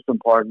 and the most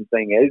important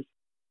thing is,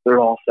 they're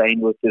all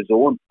signed with the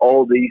zone.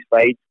 All these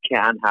fights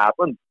can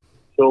happen.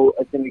 So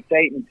it's an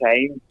exciting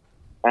time,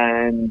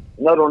 and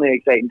not only an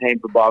exciting time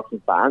for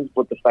boxing fans,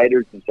 but the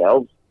fighters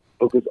themselves,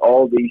 because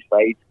all these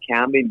fights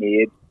can be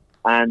made,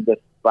 and the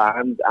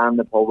fans and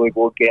the public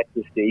will get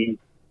to see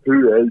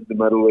who is the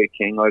middleweight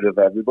king out of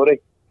everybody.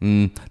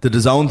 The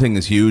DAZN thing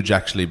is huge,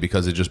 actually,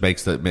 because it just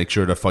make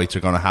sure that fights are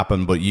going to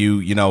happen. But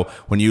you know,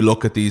 when you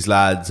look at these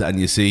lads and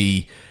you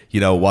see, you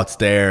know, what's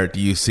there,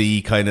 do you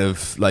see kind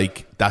of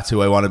like, that's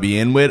who I want to be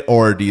in with?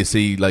 Or do you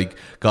see like,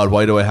 God,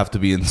 why do I have to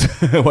be in,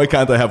 why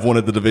can't I have one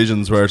of the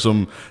divisions where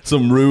some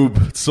Rube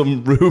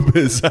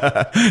is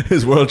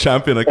world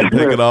champion, I can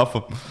take it off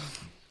him?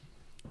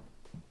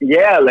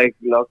 Yeah, like,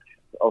 look,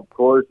 of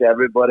course,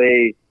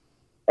 everybody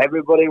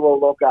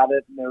will look at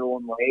it in their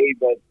own way,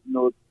 but, you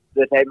know,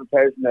 the type of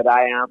person that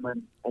I am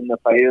and the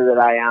fighter that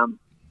I am,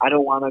 I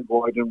don't want to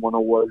go out and win a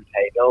world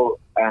title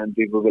and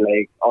people be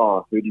like,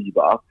 oh, who did you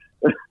box?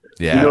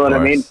 Yeah, you know what I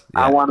mean?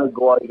 Yeah. I want to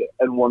go out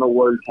and win a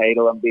world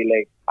title and be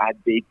like, I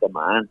beat the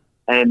man.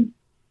 And,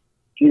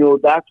 you know,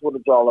 that's what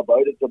it's all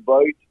about. It's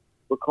about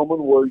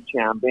becoming world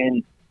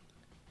champion.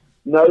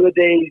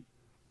 Nowadays,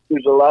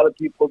 there's a lot of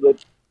people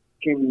that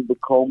can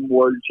become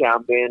world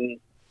champion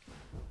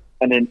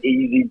in an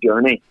easy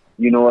journey.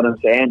 You know what I'm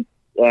saying?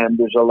 And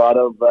there's a lot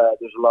of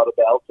belts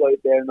out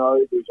there now.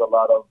 There's a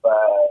lot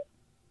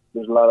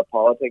of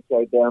politics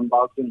out there in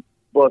boxing.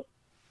 But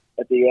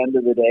at the end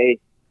of the day,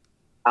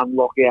 I'm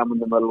lucky I'm in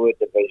the middleweight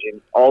division.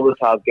 All the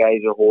top guys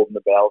are holding the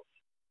belts,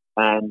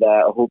 and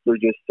I hope they're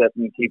just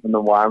sitting, keeping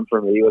them warm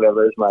for me,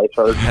 whatever is my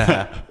turn.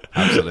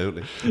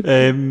 Absolutely.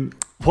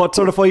 What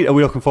sort of fight are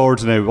we looking forward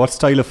to now? What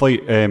style of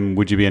fight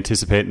would you be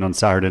anticipating on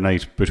Saturday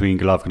night between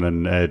Golovkin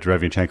and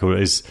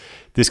Derevyanchenko? Is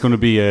this going to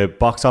be a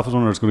box office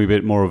one, or is it going to be a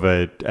bit more of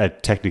a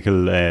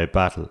technical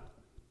battle?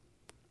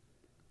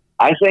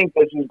 I think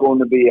this is going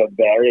to be a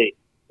very,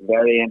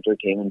 very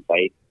entertaining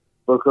fight,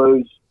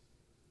 because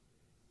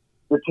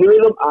the two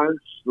of them aren't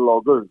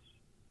sluggers,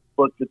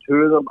 but the two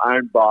of them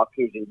aren't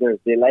boxers either.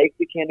 They like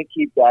to kind of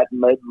keep that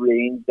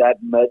mid-range, that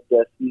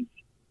mid-distance,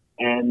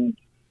 and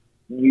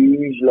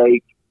use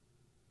like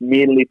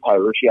mainly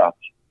power shots.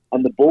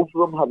 And the both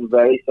of them have a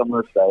very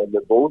similar style. They're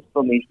both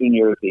from Eastern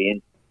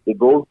European. They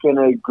both kind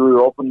of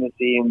grew up in the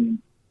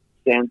same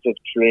sense of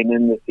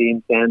training, the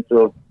same sense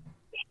of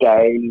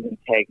styles and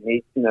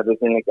techniques and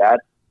everything like that.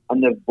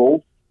 And they've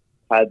both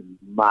had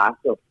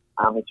massive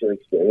amateur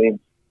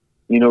experience.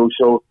 You know,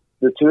 so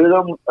the two of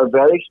them are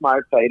very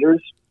smart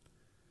fighters.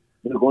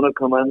 They're going to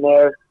come in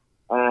there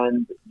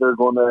and they're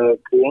going to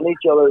be in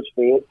each other's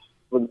face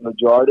for the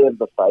majority of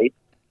the fight.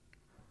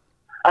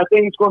 I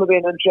think it's going to be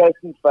an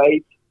interesting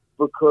fight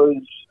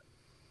because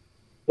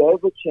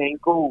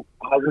Derevyanchenko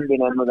hasn't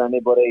been in with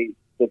anybody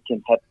that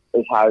can hit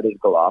as hard as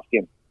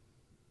Golovkin.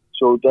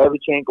 So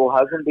Derevyanchenko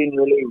hasn't been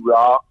really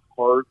rocked,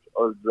 hurt,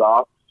 or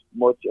dropped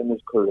much in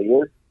his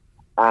career.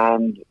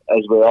 And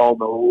as we all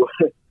know,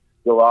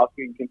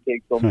 Golovkin can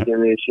take some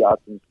serious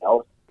shots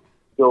himself.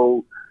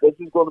 So this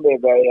is going to be a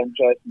very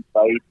interesting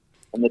fight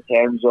in the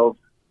terms of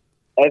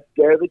if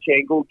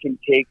Derevyanchenko can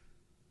take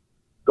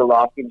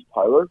Golovkin's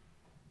power,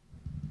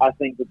 I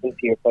think that this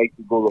here fight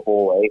could go the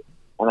whole way,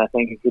 and I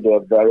think it could be a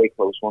very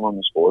close one on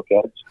the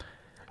scorecards.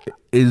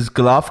 Is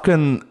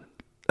Golovkin?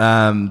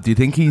 Do you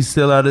think he's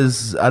still at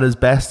his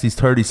best? He's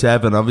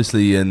 37,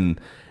 obviously, in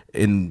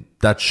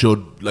that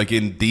should, like,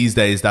 in these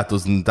days that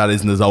isn't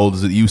as old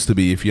as it used to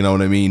be, if you know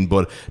what I mean.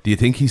 But do you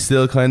think he's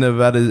still kind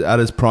of at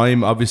his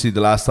prime? Obviously,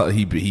 the last time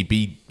he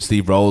beat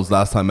Steve Rolls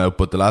last time out,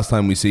 but the last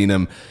time we seen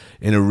him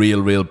in a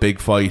real big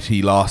fight,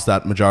 he lost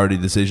that majority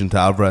decision to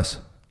Alvarez.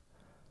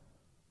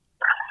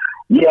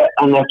 Yeah,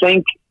 and I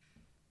think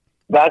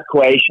that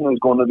question is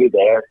going to be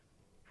there.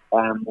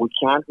 We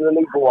can't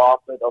really go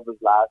off it of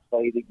his last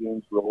fight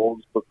against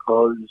Rolls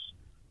because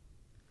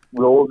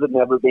Rolls had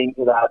never been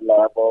to that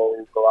level.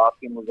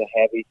 Golovkin was a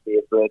heavy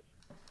favourite,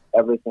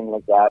 everything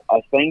like that.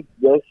 I think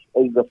this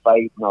is the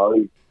fight now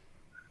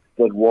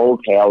that will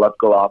tell if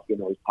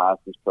Golovkin has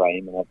passed his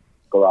prime and if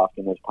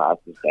Golovkin has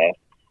passed his best.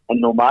 And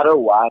no matter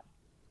what,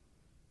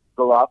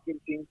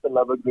 Golovkin seems to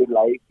live a good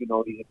life. You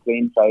know, he's a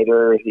clean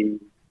fighter. He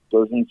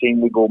doesn't seem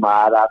to go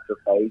mad after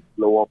fights,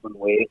 blow up in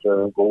weight,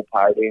 or go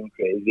partying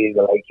crazy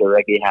like the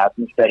Ricky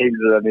Hatton styles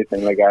or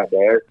anything like that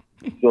there.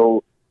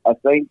 So I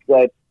think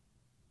that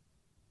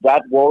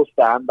will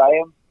stand by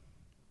him.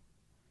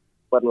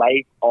 But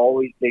life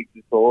always takes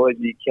a toll, and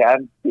you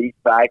can't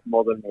beat back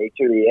Mother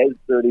Nature. He is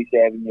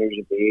 37 years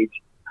of age.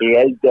 He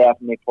is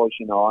definitely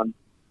pushing on.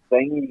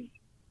 Things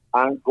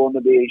aren't going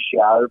to be as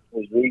sharp.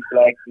 His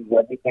reflexes,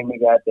 everything like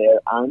that there,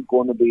 aren't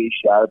going to be as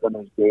sharp and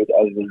as good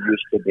as they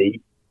used to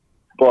be.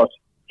 But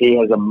he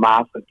has a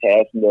massive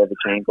test in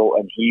Derevyanchenko,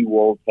 and he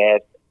will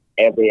test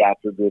every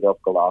attribute of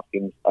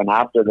Golovkin's. And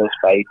after this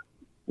fight,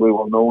 we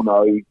will know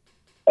now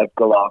if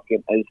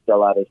Golovkin is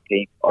still at his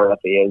peak or if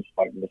he is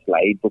starting to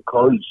slide,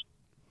 because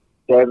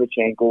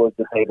Derevchenko is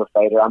the type of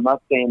fighter. I'm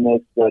not saying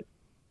this that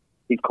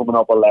he's coming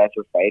up a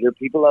lesser fighter.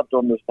 People have to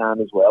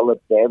understand as well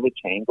that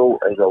Derevchenko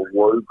is a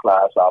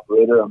world-class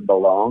operator and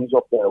belongs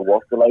up there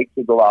with the likes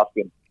of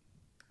Golovkin.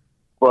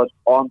 But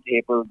on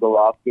paper,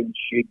 Golovkin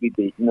should be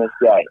beating this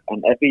guy.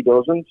 And if he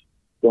doesn't,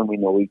 then we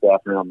know he's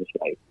definitely on the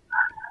side.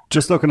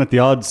 Just looking at the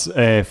odds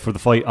for the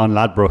fight on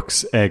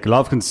Ladbrokes,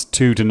 Golovkin's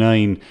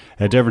 2-9,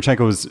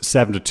 Derevchenko's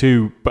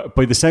 7-2. But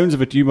by the sounds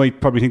of it, you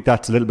might probably think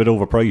that's a little bit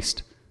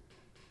overpriced.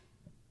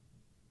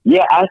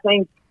 Yeah, I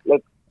think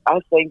that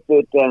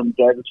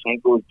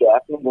Derevchenko is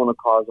definitely going to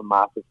cause a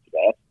massive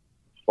threat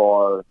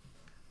for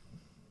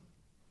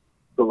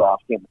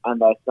Golovkin,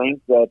 and I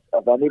think that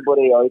if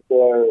anybody out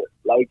there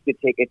likes to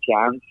take a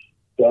chance,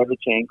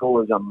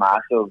 Derevchenko is a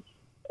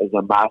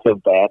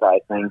massive bet. I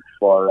think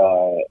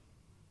for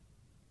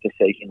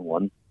decision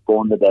one,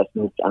 going the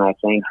distance, and I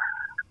think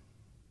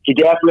he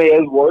definitely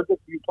is worth a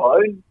few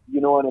pounds.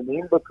 You know what I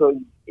mean? Because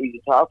he's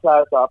a top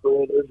class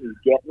operator. He's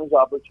getting his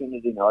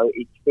opportunity now.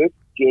 He took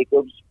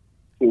Jacobs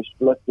to a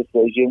split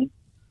decision,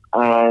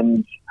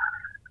 and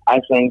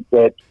I think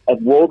that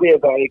it will be a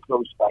very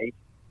close fight.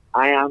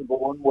 I am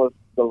going with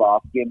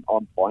Golovkin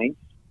on points,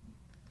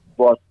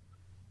 but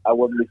I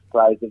wouldn't be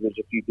surprised if there's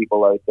a few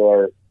people out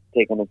there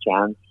taking a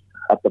chance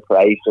at the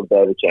price of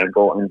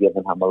Derevchenko and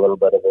giving him a little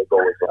bit of a go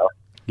as well.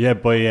 Yeah,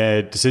 by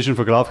decision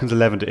for Golovkin's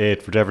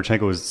 11-8, for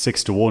Derevchenko is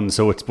 6-1.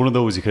 So it's one of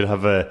those you could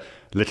have a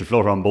little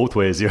float on both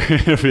ways. If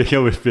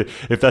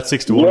that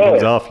 6-1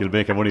 comes off, you'll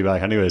make your money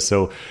back anyway.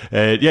 So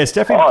it's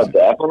definitely. Oh,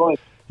 definitely.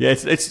 Yeah,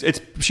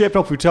 it's shaped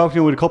up. We were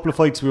talking with a couple of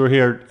fights we were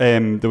here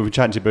that we were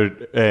chatting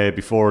about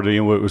before. It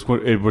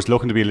was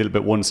looking to be a little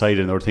bit one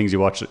sided. There were things we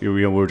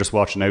were just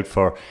watching out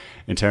for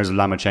in terms of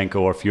Lomachenko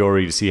or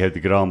Fury to see how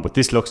they get on. But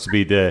this looks to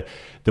be the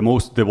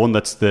one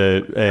that's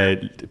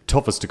the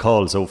toughest to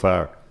call so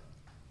far.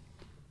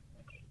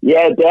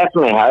 Yeah, it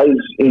definitely has.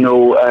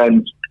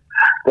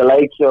 The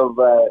likes of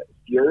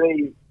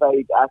Fury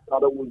fight, I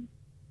thought it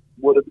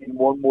would have been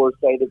one more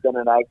sided than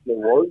it actually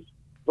was.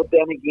 But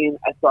then again,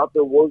 I thought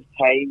there was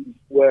times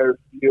where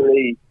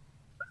Fury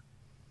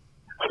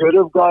could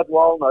have got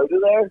Wallen out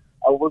of there.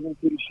 I wasn't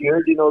too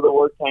sure. There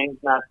were times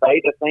in that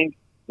fight. I think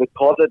the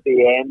cut at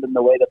the end and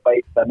the way the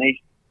fight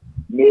finished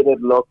made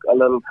it look a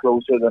little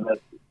closer than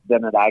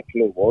it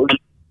actually was.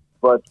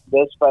 But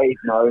this fight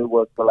now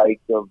with the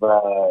likes of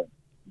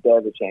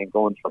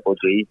Derevchenko and Triple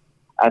G,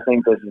 I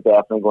think this is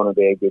definitely going to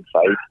be a good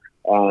fight.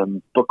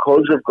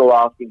 Because of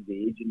Golovkin's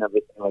age and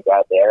everything like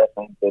that there, I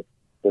think that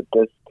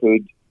this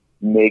could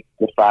make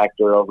the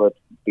factor of it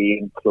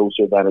being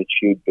closer than it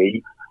should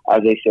be.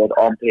 As I said,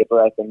 on paper,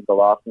 I think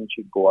Golovkin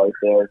should go out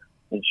there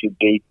and should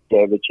beat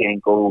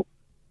Derevchenko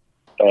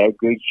a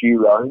good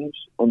few rounds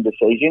on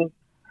decision.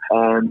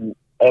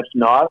 If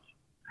not,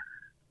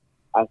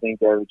 I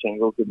think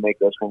Derevchenko could make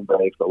this one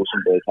very close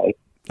and very tight.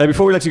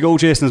 Before we let you go,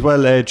 Jason, as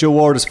well, Joe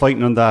Ward is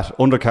fighting on that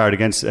undercard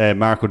against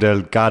Marco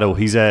Delgado.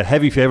 He's a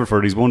heavy favourite for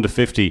it. He's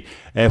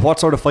 1-50. What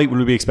sort of fight will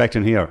we be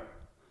expecting here?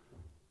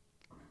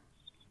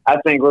 I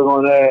think we're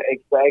going to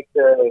expect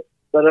a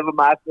bit of a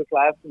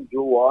masterclass from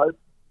Joe Ward.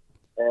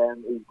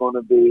 He's going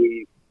to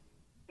be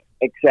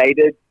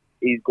excited.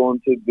 He's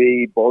going to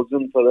be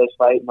buzzing for this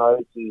fight now.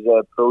 It's his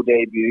pro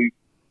debut,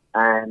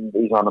 and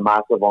he's on a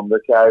massive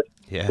undercard.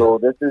 Yeah. So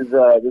this is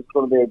going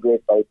to be a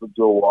great fight for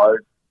Joe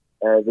Ward.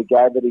 The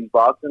guy that he's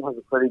boxing has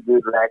a pretty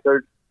good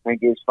record. I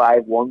think he's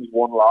 5 wins,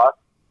 1 loss.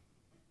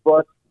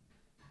 But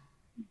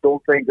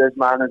don't think this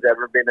man has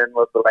ever been in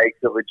with the likes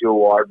of a Joe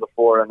Ward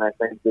before, and I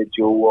think that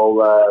Joe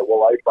will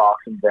outbox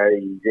him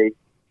very easy.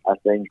 I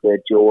think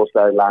that Joe will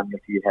start landing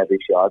a few heavy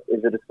shots.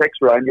 Is it a 6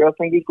 rounder I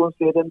think he's going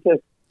straight into?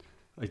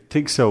 I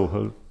think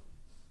so.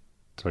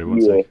 Sorry,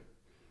 one sec.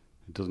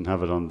 It doesn't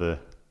have it on the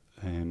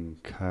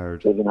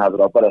card. Doesn't have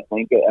it up, but I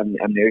think I'm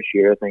near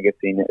sure. I think I've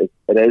seen it.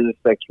 It is a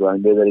 6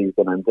 rounder that he's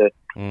gone into.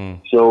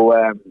 So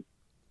I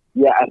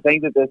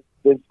think that this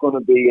is going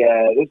to be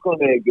It's going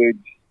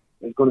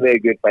to be a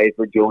good fight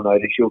for Joe now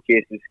to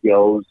showcase his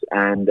skills,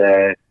 and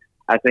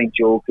I think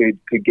Joe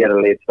could get a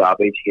late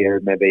stoppage here,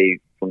 maybe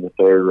from the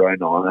 3rd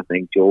round on. I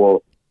think Joe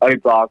will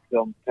outbox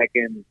him,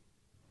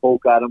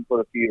 poke at him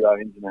for a few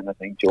rounds, and then I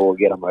think Joe will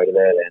get him out of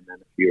there in a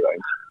few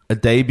rounds. A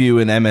debut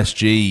in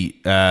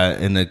MSG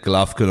in the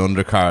Golovkin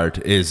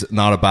undercard is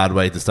not a bad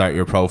way to start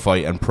your pro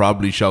fight, and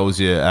probably shows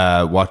you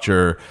what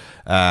your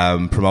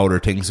promoter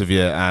thinks of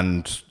you,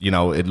 and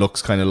it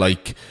looks kind of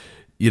like,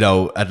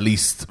 at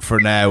least for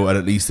now, and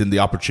at least in the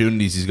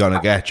opportunities he's going to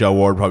get, Joe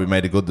Ward probably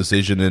made a good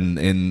decision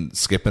in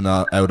skipping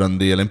out on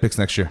the Olympics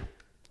next year.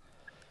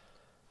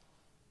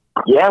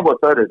 Yeah,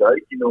 without a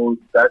doubt.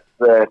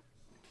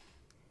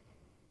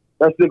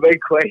 That's the big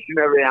question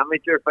every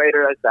amateur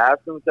fighter has to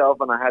ask himself,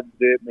 and I had to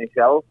do it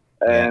myself.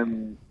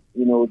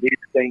 These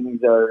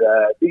things are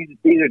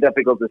these are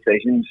difficult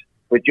decisions,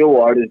 but Joe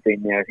Ward has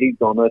been there. He's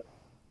done it.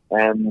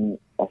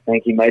 I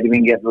think he might have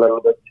been getting a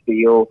little bit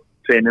stale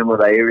training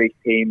with the Irish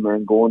team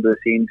and going to the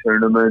same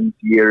tournaments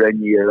year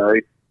in, year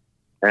out.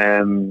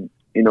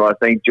 I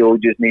think Joe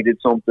just needed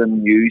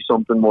something new,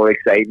 something more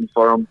exciting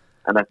for him.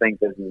 and I think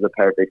this is the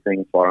perfect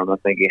thing for him. I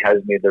think he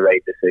has made the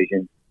right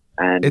decision,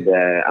 and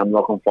I'm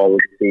looking forward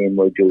to seeing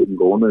where Joe can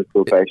go in his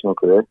professional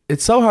career.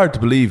 It's so hard to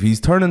believe he's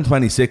turning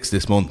 26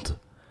 this month.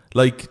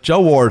 Like,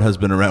 Joe Ward has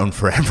been around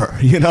forever,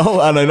 you know,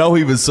 and I know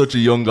he was such a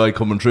young guy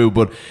coming through,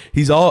 but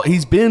he's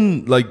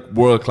been like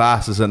world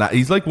class, and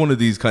he's like one of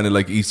these kind of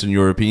like Eastern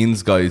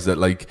Europeans guys that,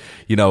 like,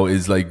 you know,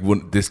 is like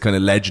this kind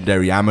of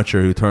legendary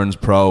amateur who turns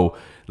pro,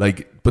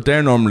 like, but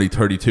they're normally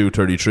 32,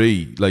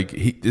 33. Like,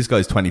 this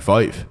guy's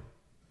 25.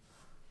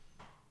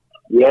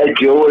 Yeah,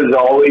 Joe is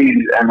always,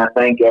 and I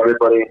think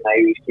everybody in the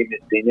Irish team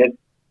has seen it.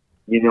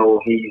 You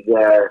know, he's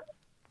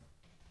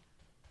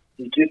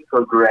just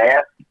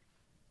progressed.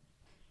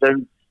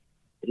 Since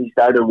he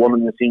started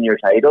winning the senior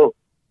title,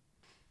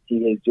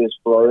 he has just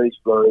flourished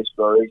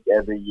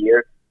every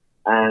year.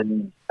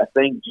 And I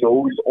think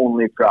Joe's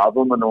only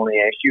problem and only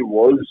issue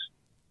was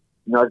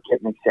not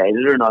getting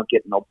excited or not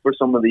getting up for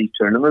some of these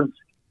tournaments.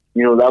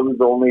 You know, that was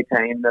the only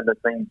time that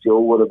I think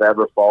Joe would have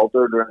ever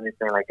faltered or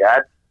anything like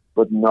that.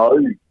 But now,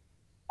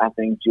 I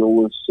think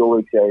Joe is so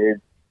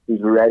excited.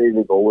 He's ready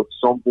to go with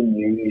something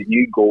new,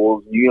 new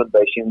goals, new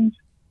ambitions.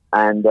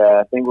 And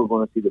I think we're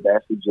going to see the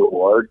best of Joe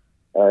Ward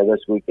this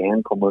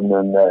weekend coming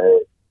and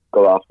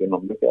go after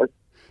number 6.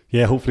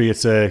 Yeah, hopefully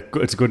it's a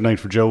good night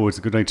for Joe. It's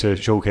a good night to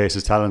showcase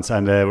his talents,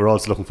 and we're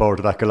also looking forward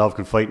to that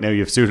Golovkin fight now.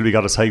 You've suitably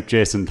got us hyped,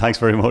 Jason. Thanks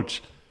very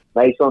much.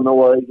 Nice one, no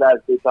worries, lads.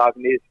 Good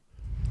talking to you.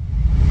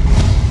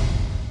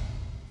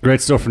 Great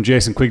stuff from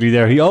Jason Quigley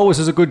there. He always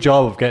does a good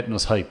job of getting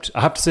us hyped.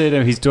 I have to say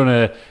now, he's done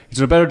a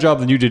better job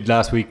than you did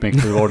last week, Mick,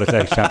 for the World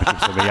Athletics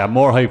Championships. So I'm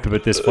more hyped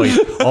about this fight,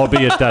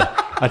 albeit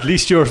that at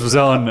least yours was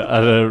on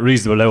at a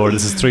reasonable hour.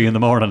 This is 3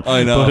 a.m.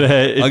 I know. But,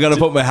 I got to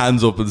put my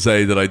hands up and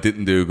say that I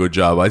didn't do a good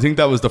job. I think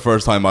that was the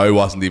first time I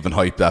wasn't even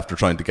hyped after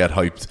trying to get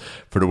hyped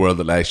for the World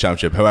Athletics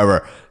Championship.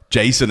 However,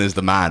 Jason is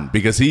the man,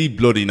 because he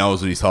bloody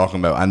knows what he's talking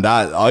about, and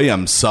that I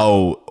am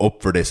so up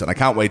for this, and I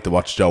can't wait to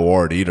watch Joe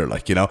Ward either.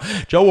 Like, you know,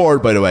 Joe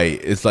Ward, by the way,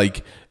 is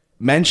like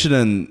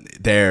mentioning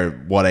there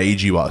what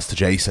age he was to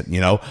Jason. You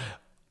know,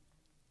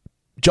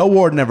 Joe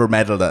Ward never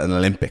medalled at an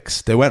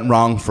Olympics. They went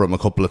wrong for him a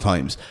couple of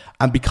times,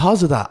 and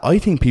because of that, I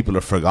think people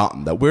have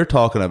forgotten that we're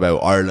talking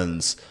about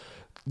Ireland's,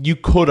 you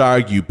could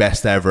argue,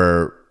 best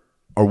ever,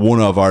 or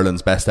one of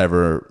Ireland's best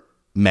ever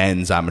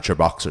men's amateur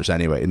boxers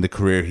anyway in the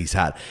career he's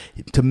had.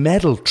 To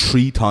medal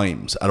 3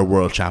 times at a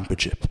world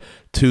championship,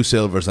 2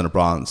 silvers and a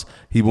bronze,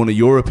 he won a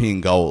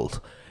European gold.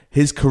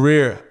 His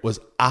career was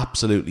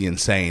absolutely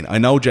insane. I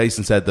know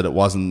Jason said that it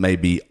wasn't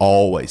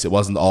always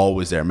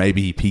there.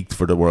 Maybe he peaked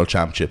for the world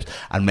championships,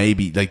 and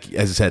maybe, like,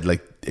 as I said,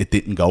 like, it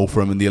didn't go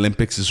for him in the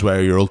Olympics, is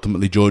where you're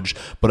ultimately judged.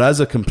 But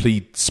as a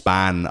complete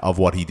span of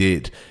what he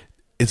did,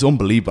 it's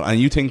unbelievable. And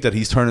you think that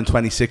he's turning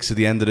 26 at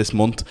the end of this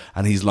month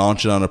and he's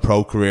launching on a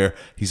pro career.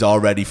 He's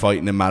already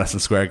fighting in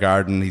Madison Square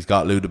Garden. He's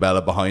got Lou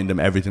DiBella behind him,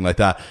 everything like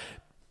that.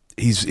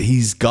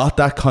 He's got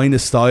that kind of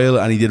style,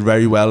 and he did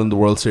very well in the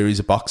World Series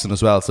of Boxing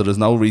as well. So there's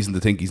no reason to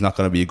think he's not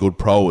going to be a good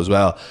pro as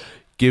well.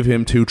 Give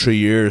him 2-3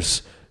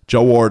 years.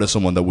 Joe Ward is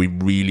someone that we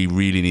really,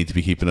 really need to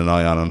be keeping an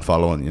eye on and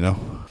following, you know?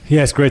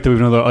 Yeah, it's great that we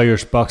have another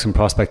Irish boxing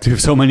prospect. We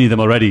have so many of them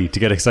already to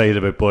get excited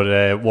about,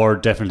 but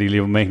Ward definitely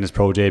making his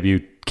pro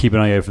debut. Keep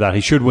an eye out for that.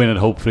 He should win it,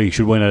 hopefully. He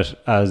should win it,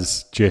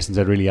 as Jason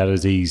said, really at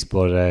his ease,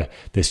 but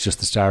this is just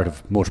the start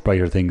of much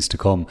brighter things to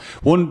come.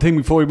 One thing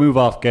before we move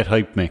off, get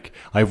hyped, Mick.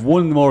 I have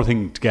one more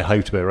thing to get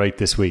hyped about right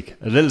this week.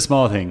 A little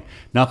small thing.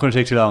 Not going to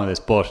take too long on this,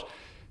 but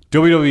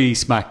WWE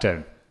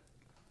SmackDown.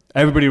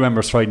 Everybody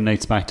remembers Friday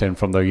Night SmackDown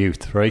from their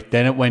youth, right?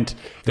 Then it went...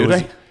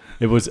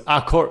 It was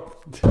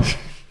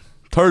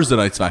Thursday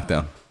Night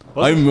SmackDown.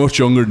 I'm much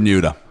younger than you,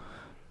 though.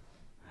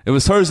 It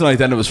was Thursday night,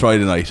 then it was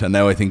Friday night, and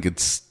now I think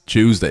it's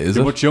Tuesday, is it?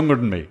 You're much younger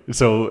than me,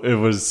 so it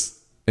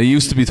was... It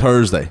used to be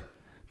Thursday,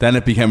 then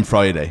it became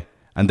Friday,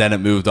 and then it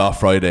moved off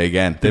Friday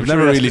again. They've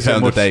never really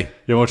found a day.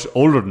 You're much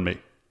older than me.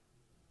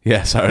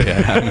 Yeah, sorry.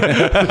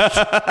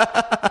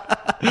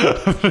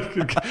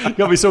 You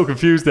got me so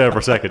confused there for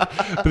a second.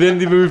 But then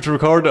they moved to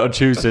record it on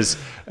Tuesdays,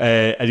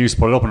 and you used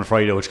to put it up on a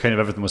Friday, which kind of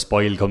everything was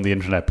spoiled come the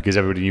internet because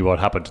everybody knew what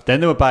happened. Then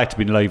they went back to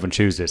being live on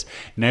Tuesdays.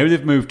 Now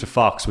they've moved to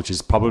Fox, which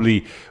is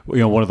probably, you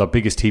know, one of their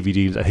biggest TV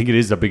deals. I think it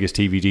is their biggest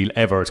TV deal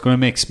ever. It's going to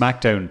make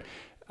SmackDown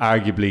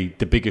arguably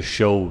the biggest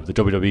show the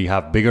WWE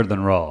have, bigger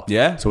than Raw.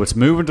 Yeah. So it's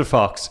moving to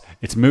Fox.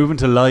 It's moving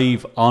to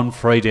live on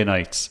Friday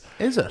nights.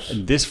 Is it?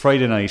 And this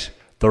Friday night,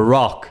 The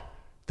Rock,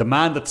 the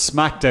man that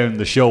SmackDown,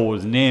 the show,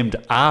 was named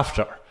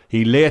after.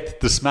 He laid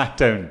the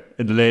SmackDown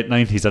in the late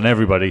 90s on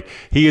everybody.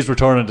 He is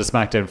returning to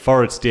SmackDown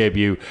for its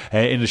debut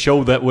in a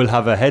show that will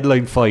have a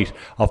headline fight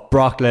of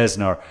Brock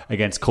Lesnar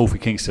against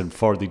Kofi Kingston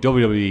for the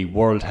WWE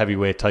World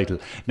Heavyweight title.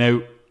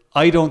 Now,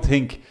 I don't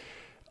think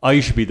I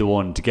should be the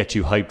one to get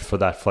you hyped for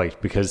that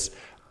fight, because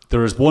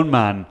there is one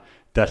man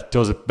that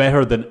does it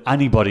better than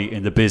anybody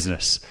in the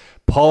business.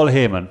 Paul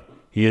Heyman.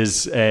 He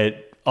is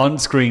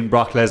on-screen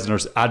Brock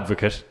Lesnar's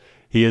advocate.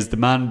 He is the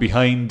man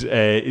behind,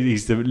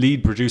 he's the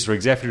lead producer,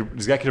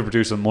 executive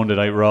producer on Monday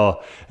Night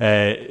Raw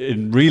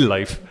in real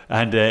life.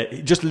 And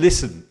just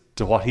listen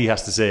to what he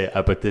has to say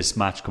about this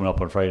match coming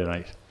up on Friday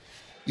night.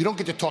 You don't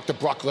get to talk to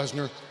Brock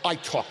Lesnar. I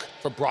talk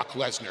for Brock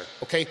Lesnar,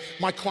 okay?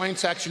 My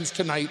client's actions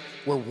tonight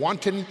were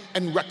wanton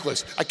and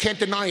reckless. I can't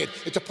deny it.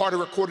 It's a part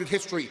of recorded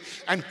history.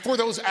 And for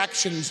those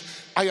actions,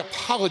 I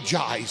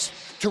apologize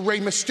to Rey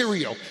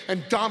Mysterio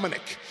and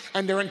Dominic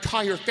and their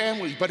entire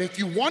family. But if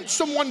you want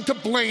someone to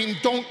blame,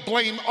 don't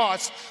blame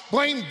us.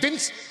 Blame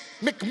Vince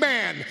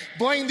McMahon.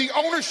 Blame the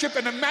ownership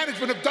and the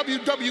management of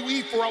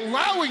WWE for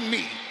allowing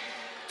me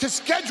to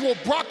schedule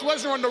Brock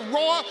Lesnar on the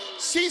Raw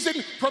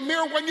season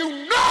premiere when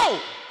you know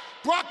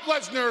Brock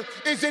Lesnar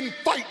is in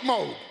fight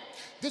mode.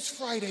 This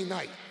Friday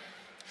night,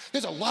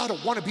 there's a lot of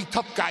wannabe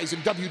tough guys in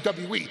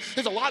WWE.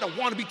 There's a lot of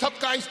wannabe tough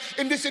guys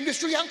in this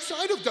industry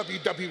outside of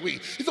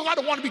WWE. There's a lot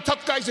of wannabe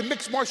tough guys in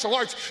mixed martial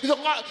arts. There's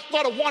a lot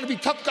of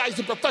wannabe tough guys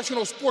in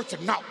professional sports,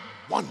 and not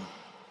one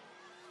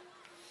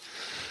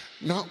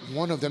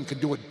of them can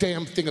do a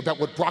damn thing about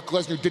what Brock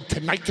Lesnar did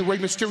tonight to Rey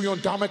Mysterio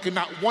and Dominic, and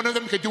not one of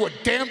them can do a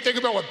damn thing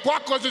about what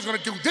Brock Lesnar's going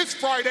to do this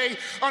Friday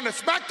on the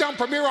SmackDown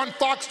premiere on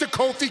Fox to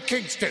Kofi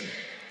Kingston.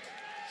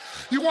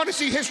 You want to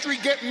see history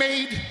get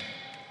made?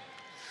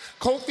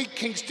 Kofi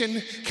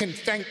Kingston can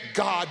thank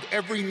God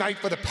every night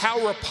for the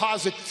power of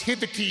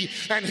positivity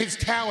and his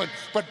talent,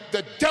 but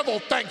the devil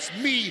thanks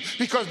me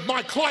because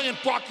my client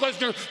Brock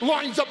Lesnar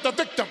lines up the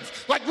victims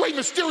like Rey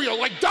Mysterio,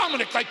 like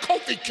Dominic, like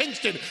Kofi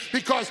Kingston,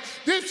 because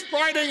this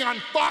Friday on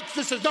Fox,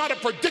 this is not a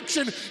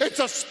prediction, it's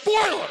a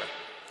spoiler.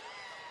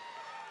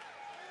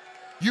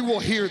 You will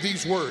hear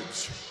these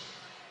words: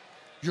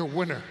 your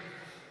winner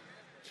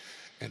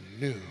and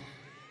new,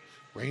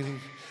 reigning,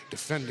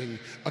 defending,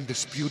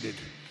 undisputed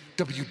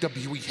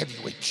WWE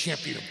Heavyweight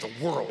Champion of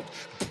the world,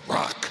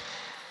 Brock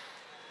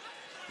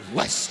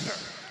Lesnar.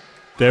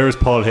 There is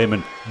Paul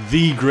Heyman,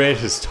 the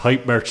greatest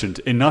hype merchant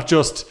in not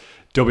just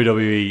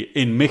WWE,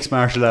 in mixed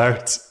martial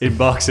arts, in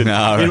boxing.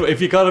 If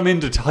you got him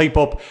in to hype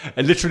up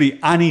literally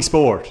any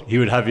sport, he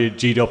would have you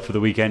G'd up for the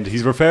weekend.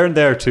 He's referring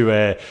there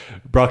to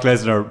Brock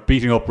Lesnar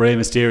beating up Rey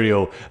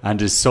Mysterio and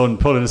his son,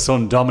 pulling his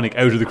son Dominic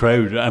out of the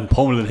crowd and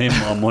pummeling him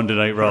on Monday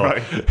Night Raw.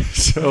 Right.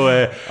 So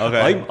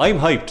I'm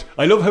hyped.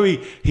 I love how he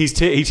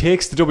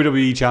takes the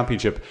WWE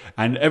Championship,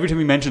 and every time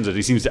he mentions it,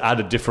 he seems to add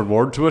a different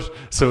word to it.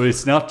 So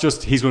it's not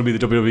just he's going to be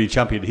the WWE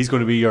Champion, he's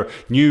going to be your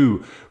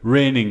new,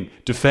 reigning,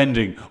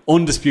 defending,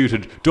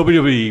 undisputed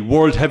WWE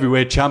World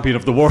Heavyweight Champion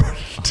of the world.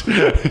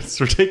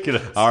 It's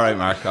ridiculous. All right,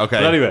 Mark. Okay.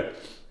 But anyway,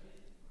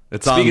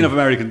 speaking of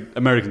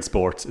American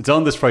sports, it's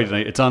on this Friday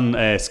night. It's on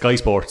Sky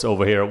Sports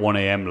over here at 1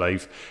 a.m.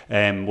 live.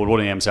 1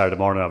 a.m. Saturday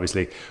morning,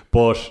 obviously.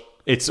 But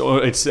it's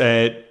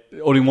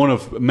only one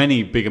of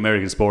many big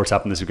American sports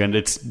happening this weekend.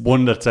 It's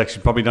one that's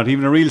actually probably not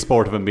even a real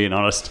sport, if I'm being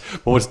honest.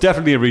 But what's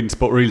definitely a real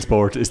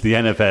sport is the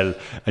NFL.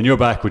 And you're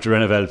back with your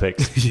NFL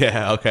picks.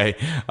 Yeah, okay.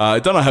 I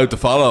don't know how to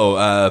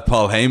follow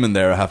Paul Heyman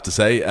there, I have to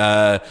say.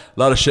 A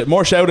lot of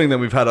more shouting than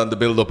we've had on the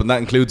build-up, and that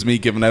includes me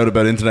giving out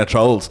about internet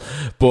trolls.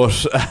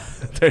 But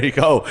there you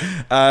go.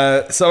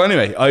 So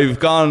anyway,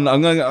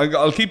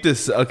 I'll keep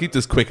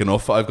this quick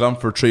enough. I've gone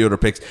for 3 other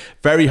picks.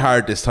 Very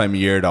hard this time of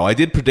year, though. I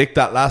did predict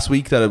that last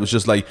week, that it was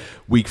just like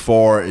week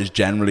 4 is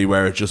generally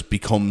where it just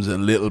becomes a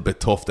little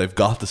bit tough. They've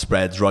got the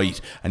spreads right,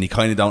 and you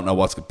kind of don't know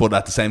but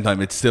at the same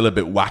time, it's still a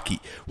bit wacky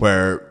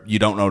where you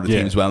don't know the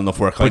teams well enough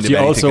where kind of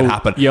anything can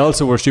happen. You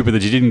also were stupid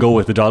that you didn't go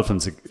with the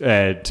Dolphins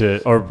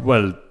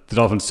the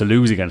Dolphins to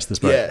lose against the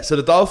spread. Yeah, so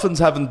the Dolphins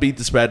haven't beat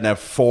the spread now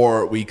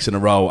 4 weeks in a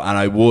row, and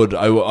I would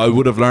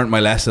have learnt my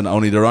lesson,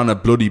 only they're on a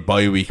bloody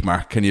bye week,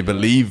 Mark. Can you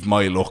believe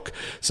my luck?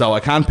 So I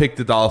can't pick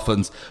the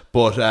Dolphins,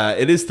 but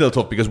it is still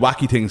tough because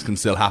wacky things can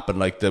still happen,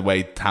 like the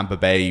way Tampa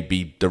Bay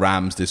beat the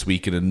Rams this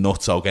week in a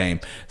nutso game.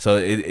 So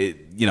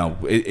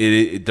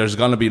there's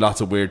going to be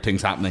lots of weird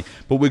things happening,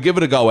 but we'll give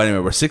it a go anyway.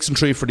 We're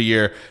 6-3 for the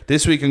year.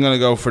 This week I'm going to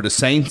go for the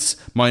Saints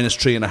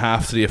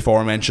 -3.5 to the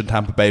aforementioned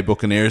Tampa Bay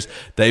Buccaneers.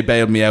 They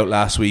bailed me out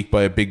last week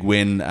by a big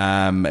win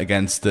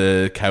against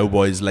the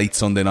Cowboys late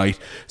Sunday night,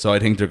 so I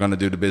think they're going to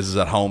do the business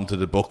at home to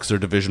the Bucs, their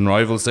division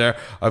rivals there.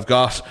 I've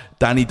got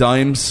Danny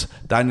Dimes,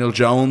 Daniel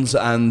Jones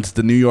and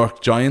the New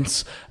York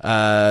Giants.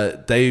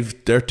 They're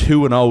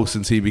 2-0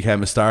 since he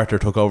became a starter,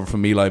 took over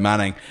from Eli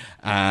Manning,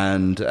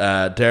 and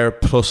they're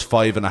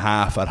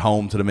 +5.5 at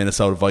home to the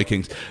Minnesota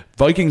Vikings.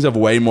 Vikings have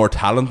way more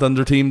talent on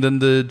their team than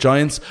the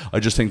Giants. I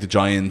just think the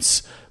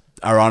Giants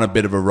are on a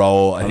bit of a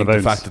roll. I think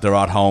the fact that they're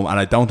at home, and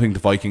I don't think the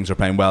Vikings are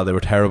playing well. They were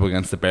terrible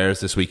against the Bears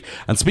this week.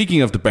 And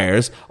speaking of the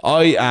Bears,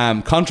 I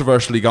am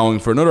controversially going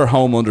for another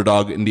home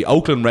underdog in the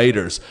Oakland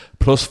Raiders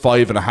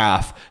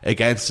 +5.5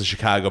 against the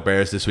Chicago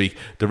Bears this week.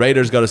 The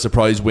Raiders got a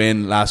surprise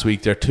win last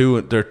week. They're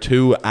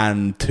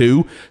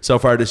 2-2 so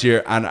far this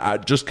year,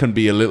 and just can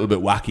be a little bit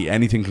wacky.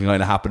 Anything can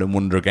kind of happen in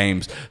one of their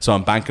games, so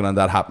I'm banking on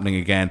that happening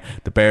again.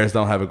 The Bears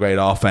don't have a great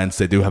offense.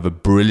 They do have a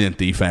brilliant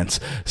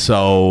defense,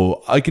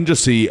 so I can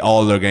just see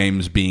all their games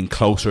games being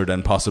closer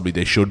than possibly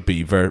they should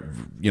be,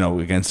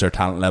 against their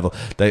talent level.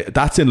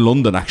 That's in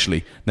London,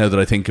 actually, now that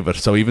I think of it.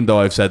 So even though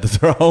I've said that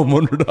they're a home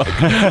underdog,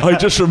 I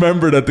just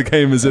remember that the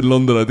game is in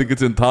London. I think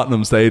it's in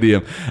Tottenham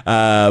Stadium.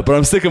 But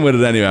I'm sticking with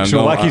it anyway.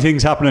 Wacky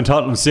things happen in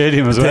Tottenham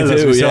Stadium as well,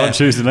 as we saw on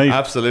Tuesday night.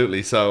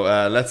 Absolutely. So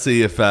let's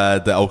see if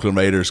the Oakland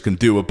Raiders can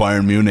do a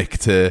Bayern Munich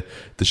to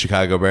the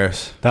Chicago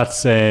Bears.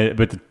 That's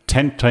about the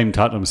 10th time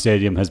Tottenham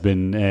Stadium has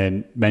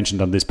been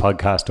mentioned on this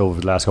podcast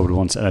over the last couple of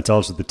months, and it's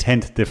also the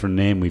 10th different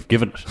name we've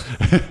given it.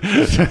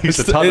 It's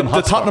the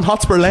Tottenham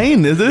Hotspur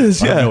Lane, is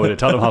it? Yeah. No, the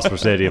Tottenham Hotspur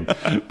Stadium.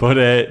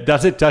 But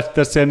that's it.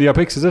 That's the end of your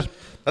picks, is it?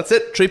 That's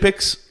it. 3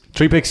 picks.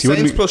 3 picks.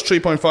 Saints plus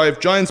 3.5,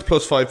 Giants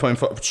plus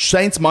 5.5,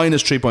 Saints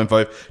minus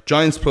 3.5,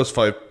 Giants plus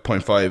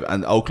 5.5,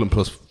 and Oakland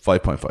plus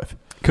 5.5.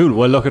 Cool.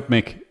 Well, look at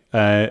Mick.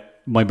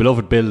 My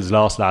beloved Bills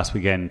lost last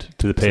weekend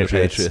to the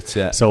Patriots.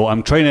 Yeah. So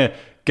I'm trying to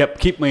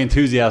keep my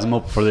enthusiasm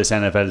up for this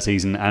NFL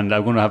season, and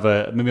I'm going to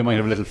have maybe I might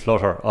have a little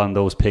flutter on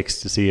those picks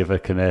to see if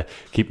it can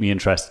keep me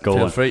interest going.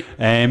 Feel free.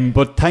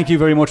 But thank you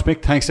very much,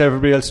 Mick. Thanks to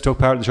everybody else who took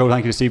part in the show.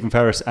 Thank you to Stephen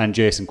Ferris and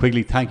Jason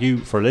Quigley. Thank you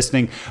for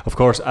listening. Of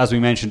course, as we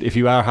mentioned, if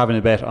you are having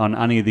a bet on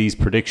any of these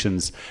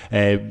predictions,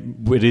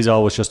 it is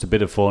always just a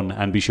bit of fun,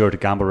 and be sure to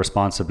gamble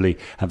responsibly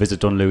and visit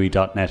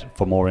dunlewy.net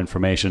for more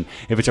information.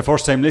 If it's your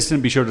first time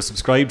listening, be sure to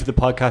subscribe to the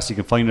podcast. You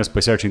can find us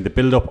by searching the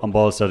Buildup on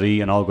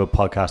balls.ie and all good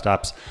podcast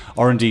apps,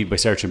 or indeed by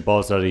searching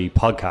balls.ie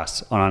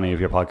podcasts on any of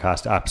your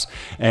podcast apps.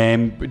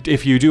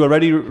 If you do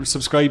already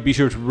subscribe, be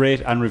sure to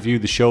rate and review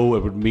the show.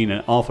 It would mean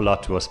an awful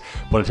lot to us.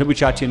 But until we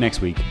chat to you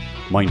next week,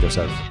 mind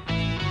yourself.